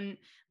they want,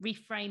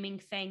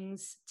 reframing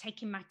things,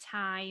 taking my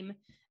time.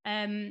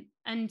 And,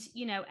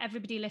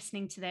 everybody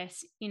listening to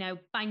this,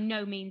 by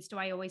no means do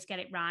I always get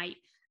it right.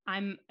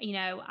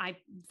 I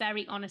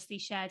very honestly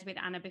shared with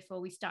Anna before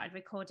we started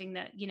recording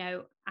that,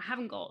 I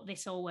haven't got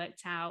this all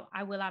worked out.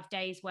 I will have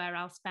days where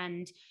I'll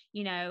spend,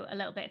 a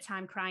little bit of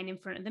time crying in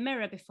front of the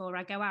mirror before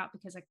I go out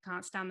because I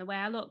can't stand the way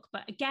I look.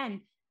 But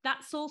again,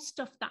 that's all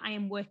stuff that I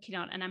am working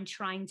on and I'm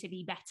trying to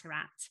be better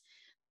at.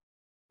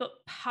 But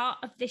part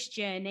of this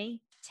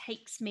journey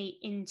takes me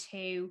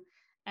into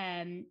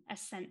a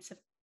sense of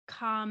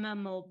calmer,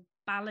 more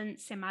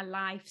balance in my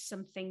life,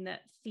 something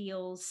that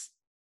feels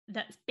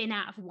that's been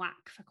out of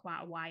whack for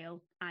quite a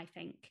while, I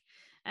think.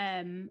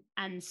 And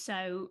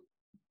so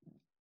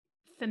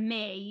for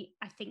me,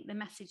 I think the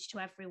message to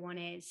everyone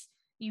is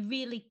you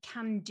really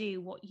can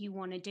do what you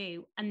want to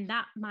do. And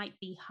that might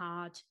be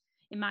hard.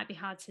 It might be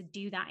hard to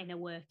do that in a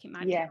work. It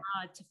might be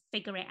hard to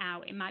figure it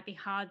out. It might be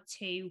hard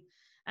to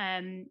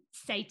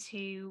say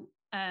to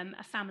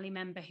a family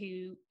member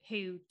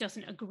who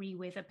doesn't agree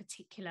with a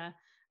particular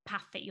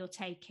path that you're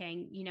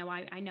taking. You know,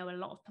 I know a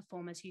lot of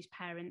performers whose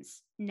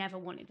parents never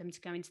wanted them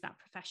to go into that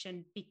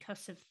profession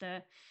because of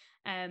the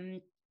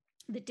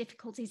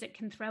difficulties it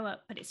can throw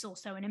up, but it's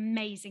also an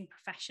amazing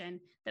profession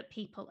that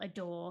people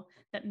adore,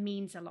 that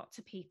means a lot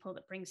to people,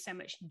 that brings so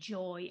much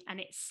joy, and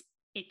it's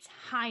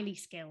highly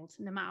skilled.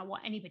 No matter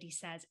what anybody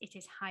says, it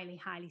is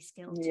highly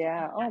skilled.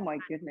 Yeah. Oh my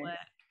goodness. Work.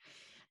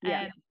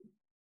 Yeah.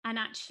 And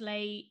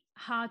actually,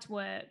 hard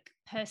work,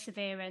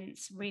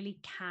 perseverance really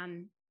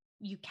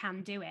you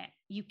can do it.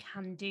 You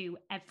can do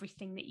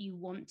everything that you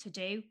want to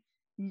do.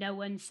 No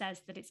one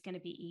says that it's going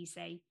to be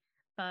easy,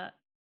 but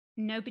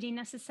nobody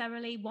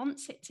necessarily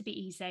wants it to be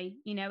easy.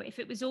 You know, if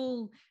it was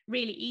all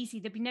really easy,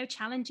 there'd be no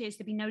challenges,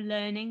 there'd be no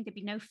learning, there'd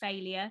be no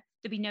failure,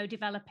 there'd be no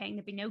developing,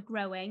 there'd be no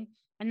growing.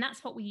 And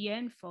that's what we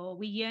yearn for.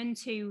 We yearn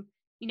to,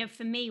 you know,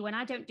 for me, when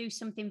I don't do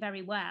something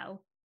very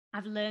well,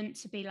 I've learned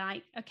to be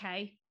like,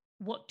 okay,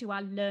 what do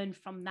I learn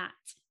from that?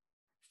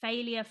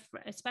 Failure,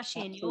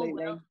 especially in your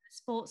world, the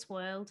sports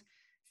world,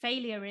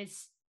 failure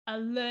is a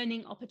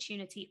learning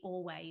opportunity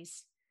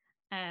always.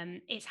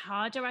 It's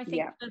harder, I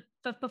think,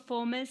 for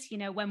performers, you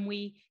know, when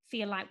we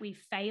feel like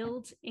we've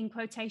failed in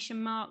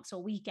quotation marks,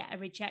 or we get a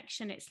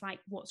rejection, it's like,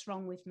 what's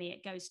wrong with me?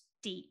 It goes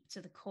deep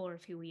to the core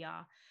of who we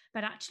are.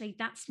 But actually,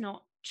 that's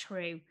not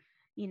true,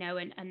 you know,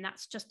 and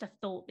that's just a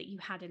thought that you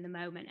had in the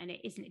moment, and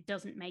it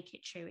doesn't make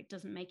it true. It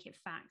doesn't make it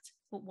fact.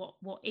 But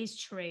what is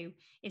true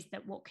is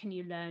that what can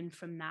you learn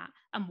from that?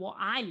 And what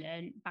I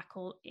learned back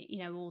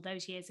all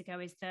those years ago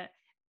is that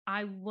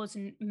I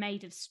wasn't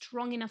made of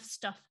strong enough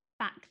stuff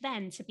back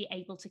then to be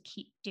able to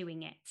keep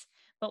doing it.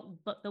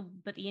 But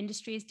the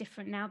industry is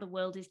different now. The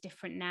world is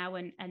different now,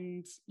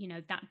 and you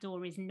know, that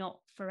door is not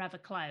forever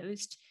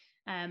closed.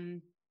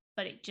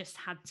 But it just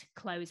had to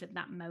close at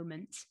that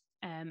moment.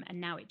 And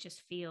now it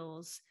just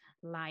feels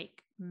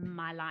like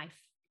my life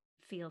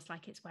feels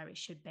like it's where it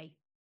should be.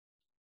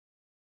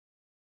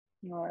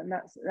 Oh, and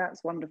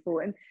that's wonderful.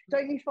 And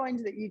don't you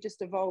find that you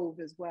just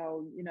evolve as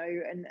well, you know,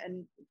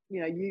 and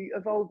you know, you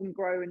evolve and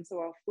grow, and so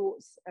our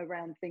thoughts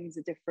around things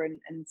are different,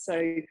 and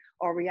so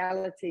our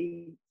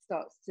reality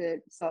starts to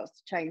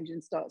change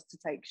and starts to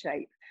take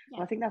shape.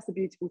 And I think that's the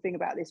beautiful thing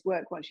about this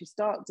work. Once you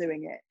start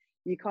doing it,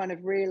 you kind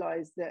of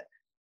realize that,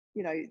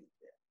 you know,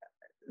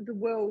 the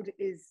world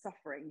is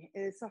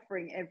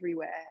suffering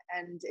everywhere,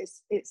 and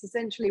it's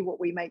essentially what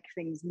we make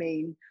things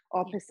mean.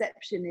 Our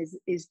perception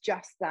is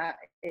just that.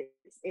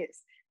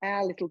 It's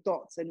our little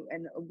dots,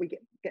 and we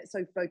get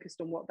so focused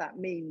on what that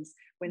means,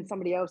 when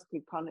somebody else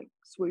could kind of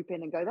swoop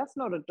in and go, that's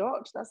not a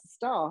dot, that's a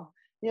star.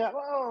 You're like,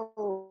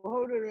 oh,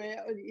 hold on a minute.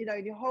 You know,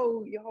 your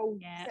whole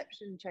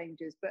perception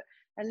changes. But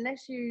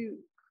unless you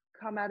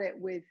come at it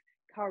with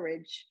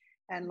courage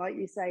and, like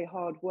you say,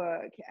 hard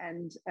work,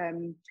 and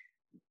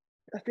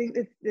I think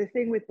the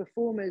thing with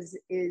performers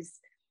is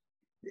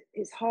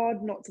it's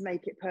hard not to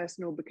make it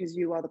personal, because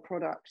you are the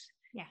product.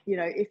 Yeah. You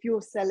know, if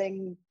you're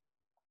selling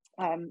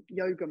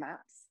yoga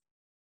mats,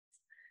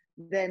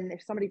 then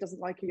if somebody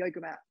doesn't like a yoga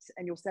mat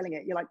and you're selling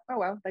it, you're like, oh,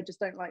 well, they just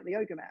don't like the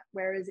yoga mat.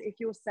 Whereas if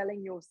you're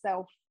selling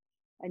yourself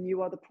and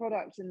you are the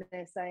product, and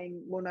they're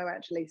saying, well, no,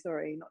 actually,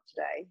 sorry, not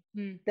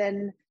today,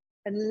 then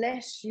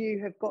unless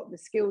you have got the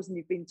skills and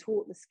you've been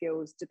taught the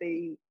skills to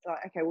be like,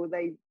 okay, well,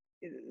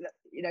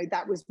 you know,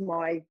 that was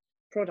my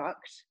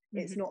product,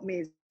 it's not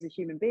me as a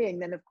human being,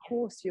 then of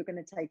course you're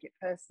going to take it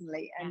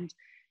personally.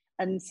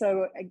 And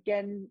so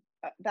again,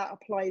 that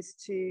applies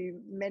to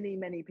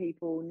many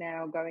people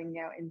now going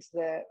out into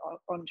the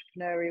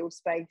entrepreneurial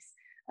space,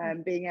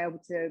 being able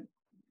to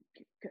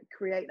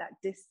create that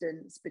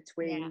distance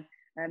between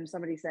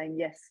somebody saying,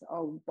 yes,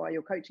 I'll buy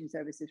your coaching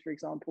services, for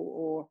example,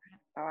 or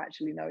oh,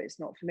 actually, no, it's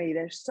not for me.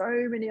 There's so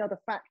many other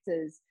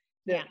factors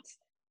that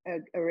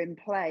are in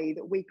play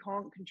that we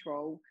can't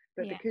control,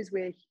 but because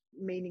we're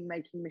meaning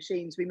making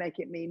machines, we make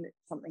it mean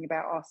something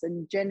about us,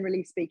 and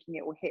generally speaking,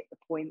 it will hit the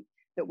point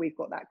that we've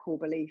got that core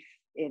belief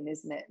in,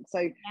 isn't it? So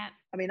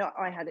I mean,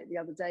 I had it the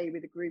other day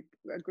with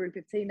a group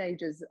of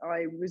teenagers.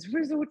 I was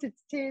resorted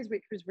to tears,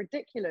 which was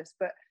ridiculous,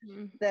 but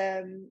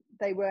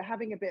they were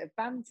having a bit of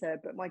banter,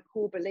 but my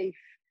core belief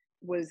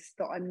was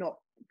that I'm not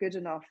good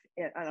enough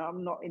and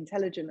I'm not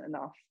intelligent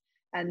enough,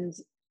 and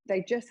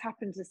they just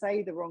happened to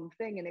say the wrong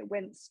thing, and it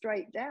went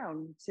straight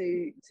down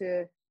to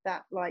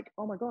that, like,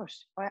 oh my gosh,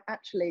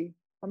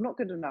 I'm not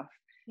good enough.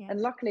 And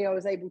luckily I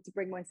was able to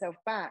bring myself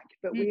back.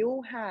 But we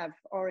all have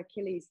our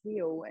Achilles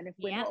heel, and if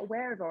we're not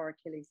aware of our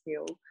Achilles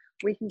heel,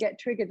 we can get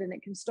triggered, and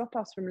it can stop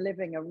us from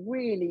living a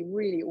really,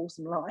 really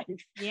awesome life.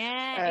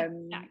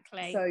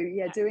 Exactly. So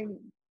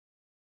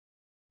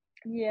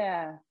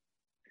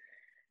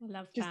I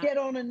love just that. get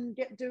on and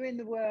get doing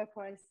the work,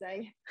 I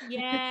say.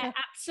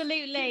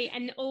 Absolutely.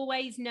 And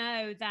always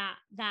know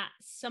that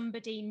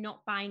somebody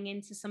not buying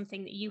into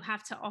something that you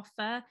have to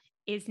offer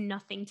is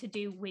nothing to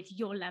do with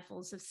your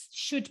levels of,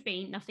 should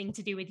be nothing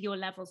to do with your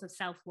levels of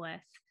self-worth.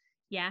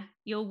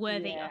 You're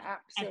worthy of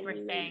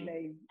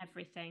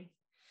everything.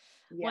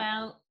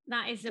 Well,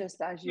 that is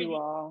just as you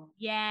are.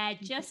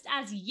 Just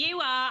as you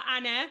are,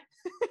 Anna.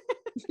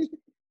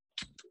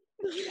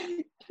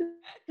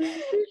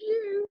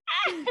 You.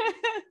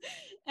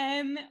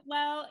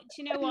 Well,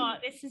 do you know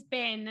what? This has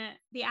been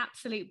the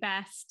absolute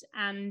best,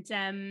 and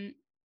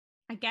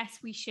I guess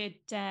we should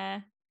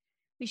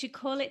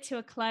call it to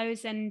a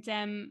close. And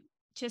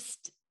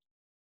just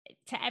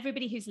to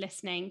everybody who's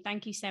listening,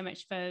 thank you so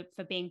much for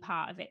being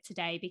part of it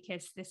today,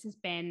 because this has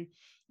been,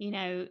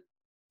 a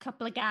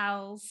couple of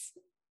gals,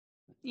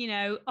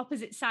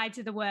 opposite sides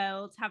of the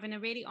world, having a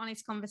really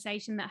honest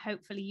conversation that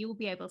hopefully you'll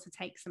be able to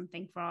take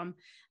something from.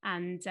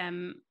 And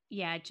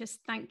just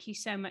thank you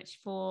so much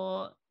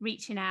for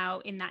reaching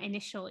out in that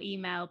initial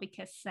email,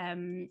 because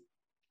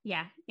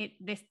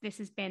this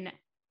has been,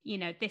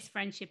 this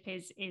friendship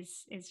is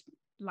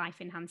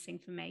life enhancing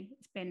for me.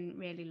 It's been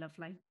really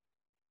lovely.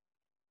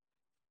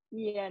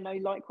 Yeah, no,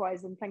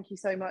 likewise, and thank you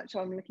so much.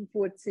 I'm looking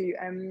forward to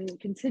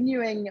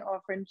continuing our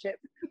friendship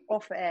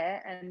off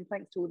air, and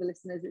thanks to all the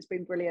listeners. It's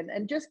been brilliant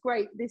and just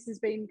great. This has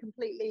been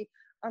completely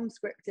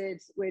unscripted.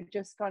 We're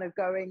just kind of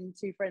going,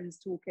 two friends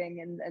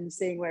talking and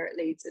seeing where it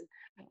leads, and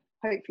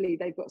hopefully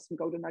they've got some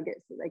golden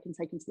nuggets that they can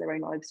take into their own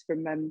lives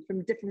from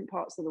different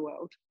parts of the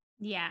world.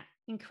 Yeah,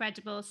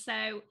 incredible.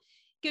 So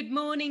good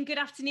morning, good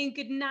afternoon,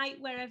 good night,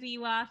 wherever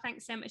you are.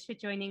 Thanks so much for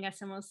joining us,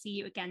 and we'll see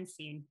you again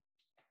soon.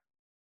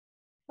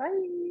 Bye.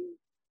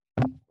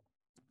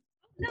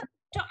 No,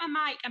 drop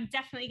my mic. I'm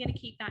definitely going to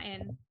keep that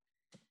in.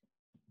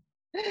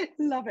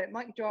 Love it.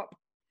 Mic drop.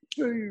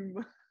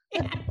 Boom.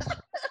 Yeah.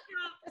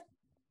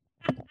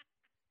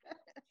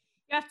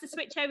 You have to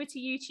switch over to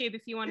YouTube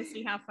if you want to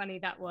see how funny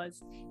that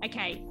was.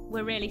 Okay,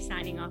 we're really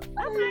signing off.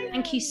 Bye.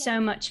 Thank you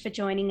so much for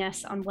joining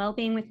us on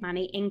Wellbeing with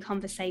Manny in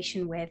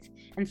Conversation With,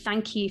 and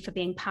thank you for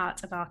being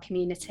part of our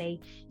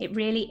community. It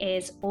really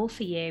is all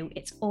for you.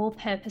 It's all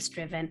purpose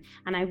driven,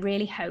 and I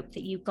really hope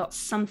that you got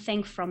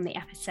something from the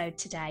episode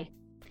today.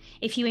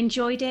 If you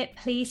enjoyed it,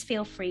 please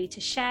feel free to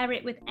share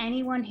it with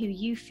anyone who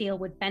you feel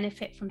would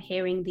benefit from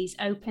hearing these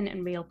open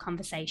and real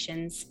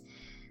conversations.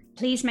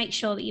 Please make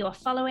sure that you are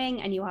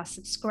following and you are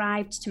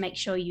subscribed to make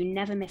sure you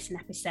never miss an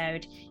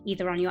episode,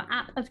 either on your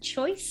app of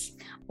choice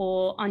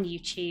or on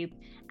YouTube.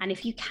 And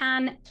if you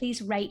can,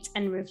 please rate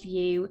and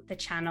review the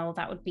channel.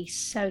 That would be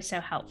so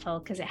helpful,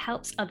 because it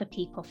helps other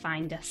people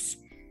find us.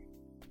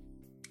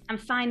 And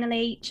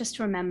finally, just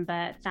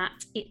remember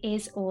that it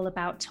is all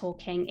about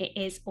talking. It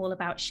is all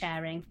about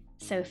sharing.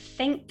 So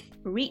think,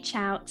 reach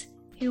out.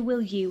 Who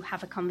will you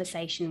have a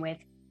conversation with?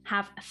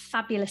 Have a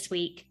fabulous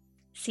week.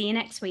 See you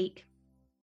next week.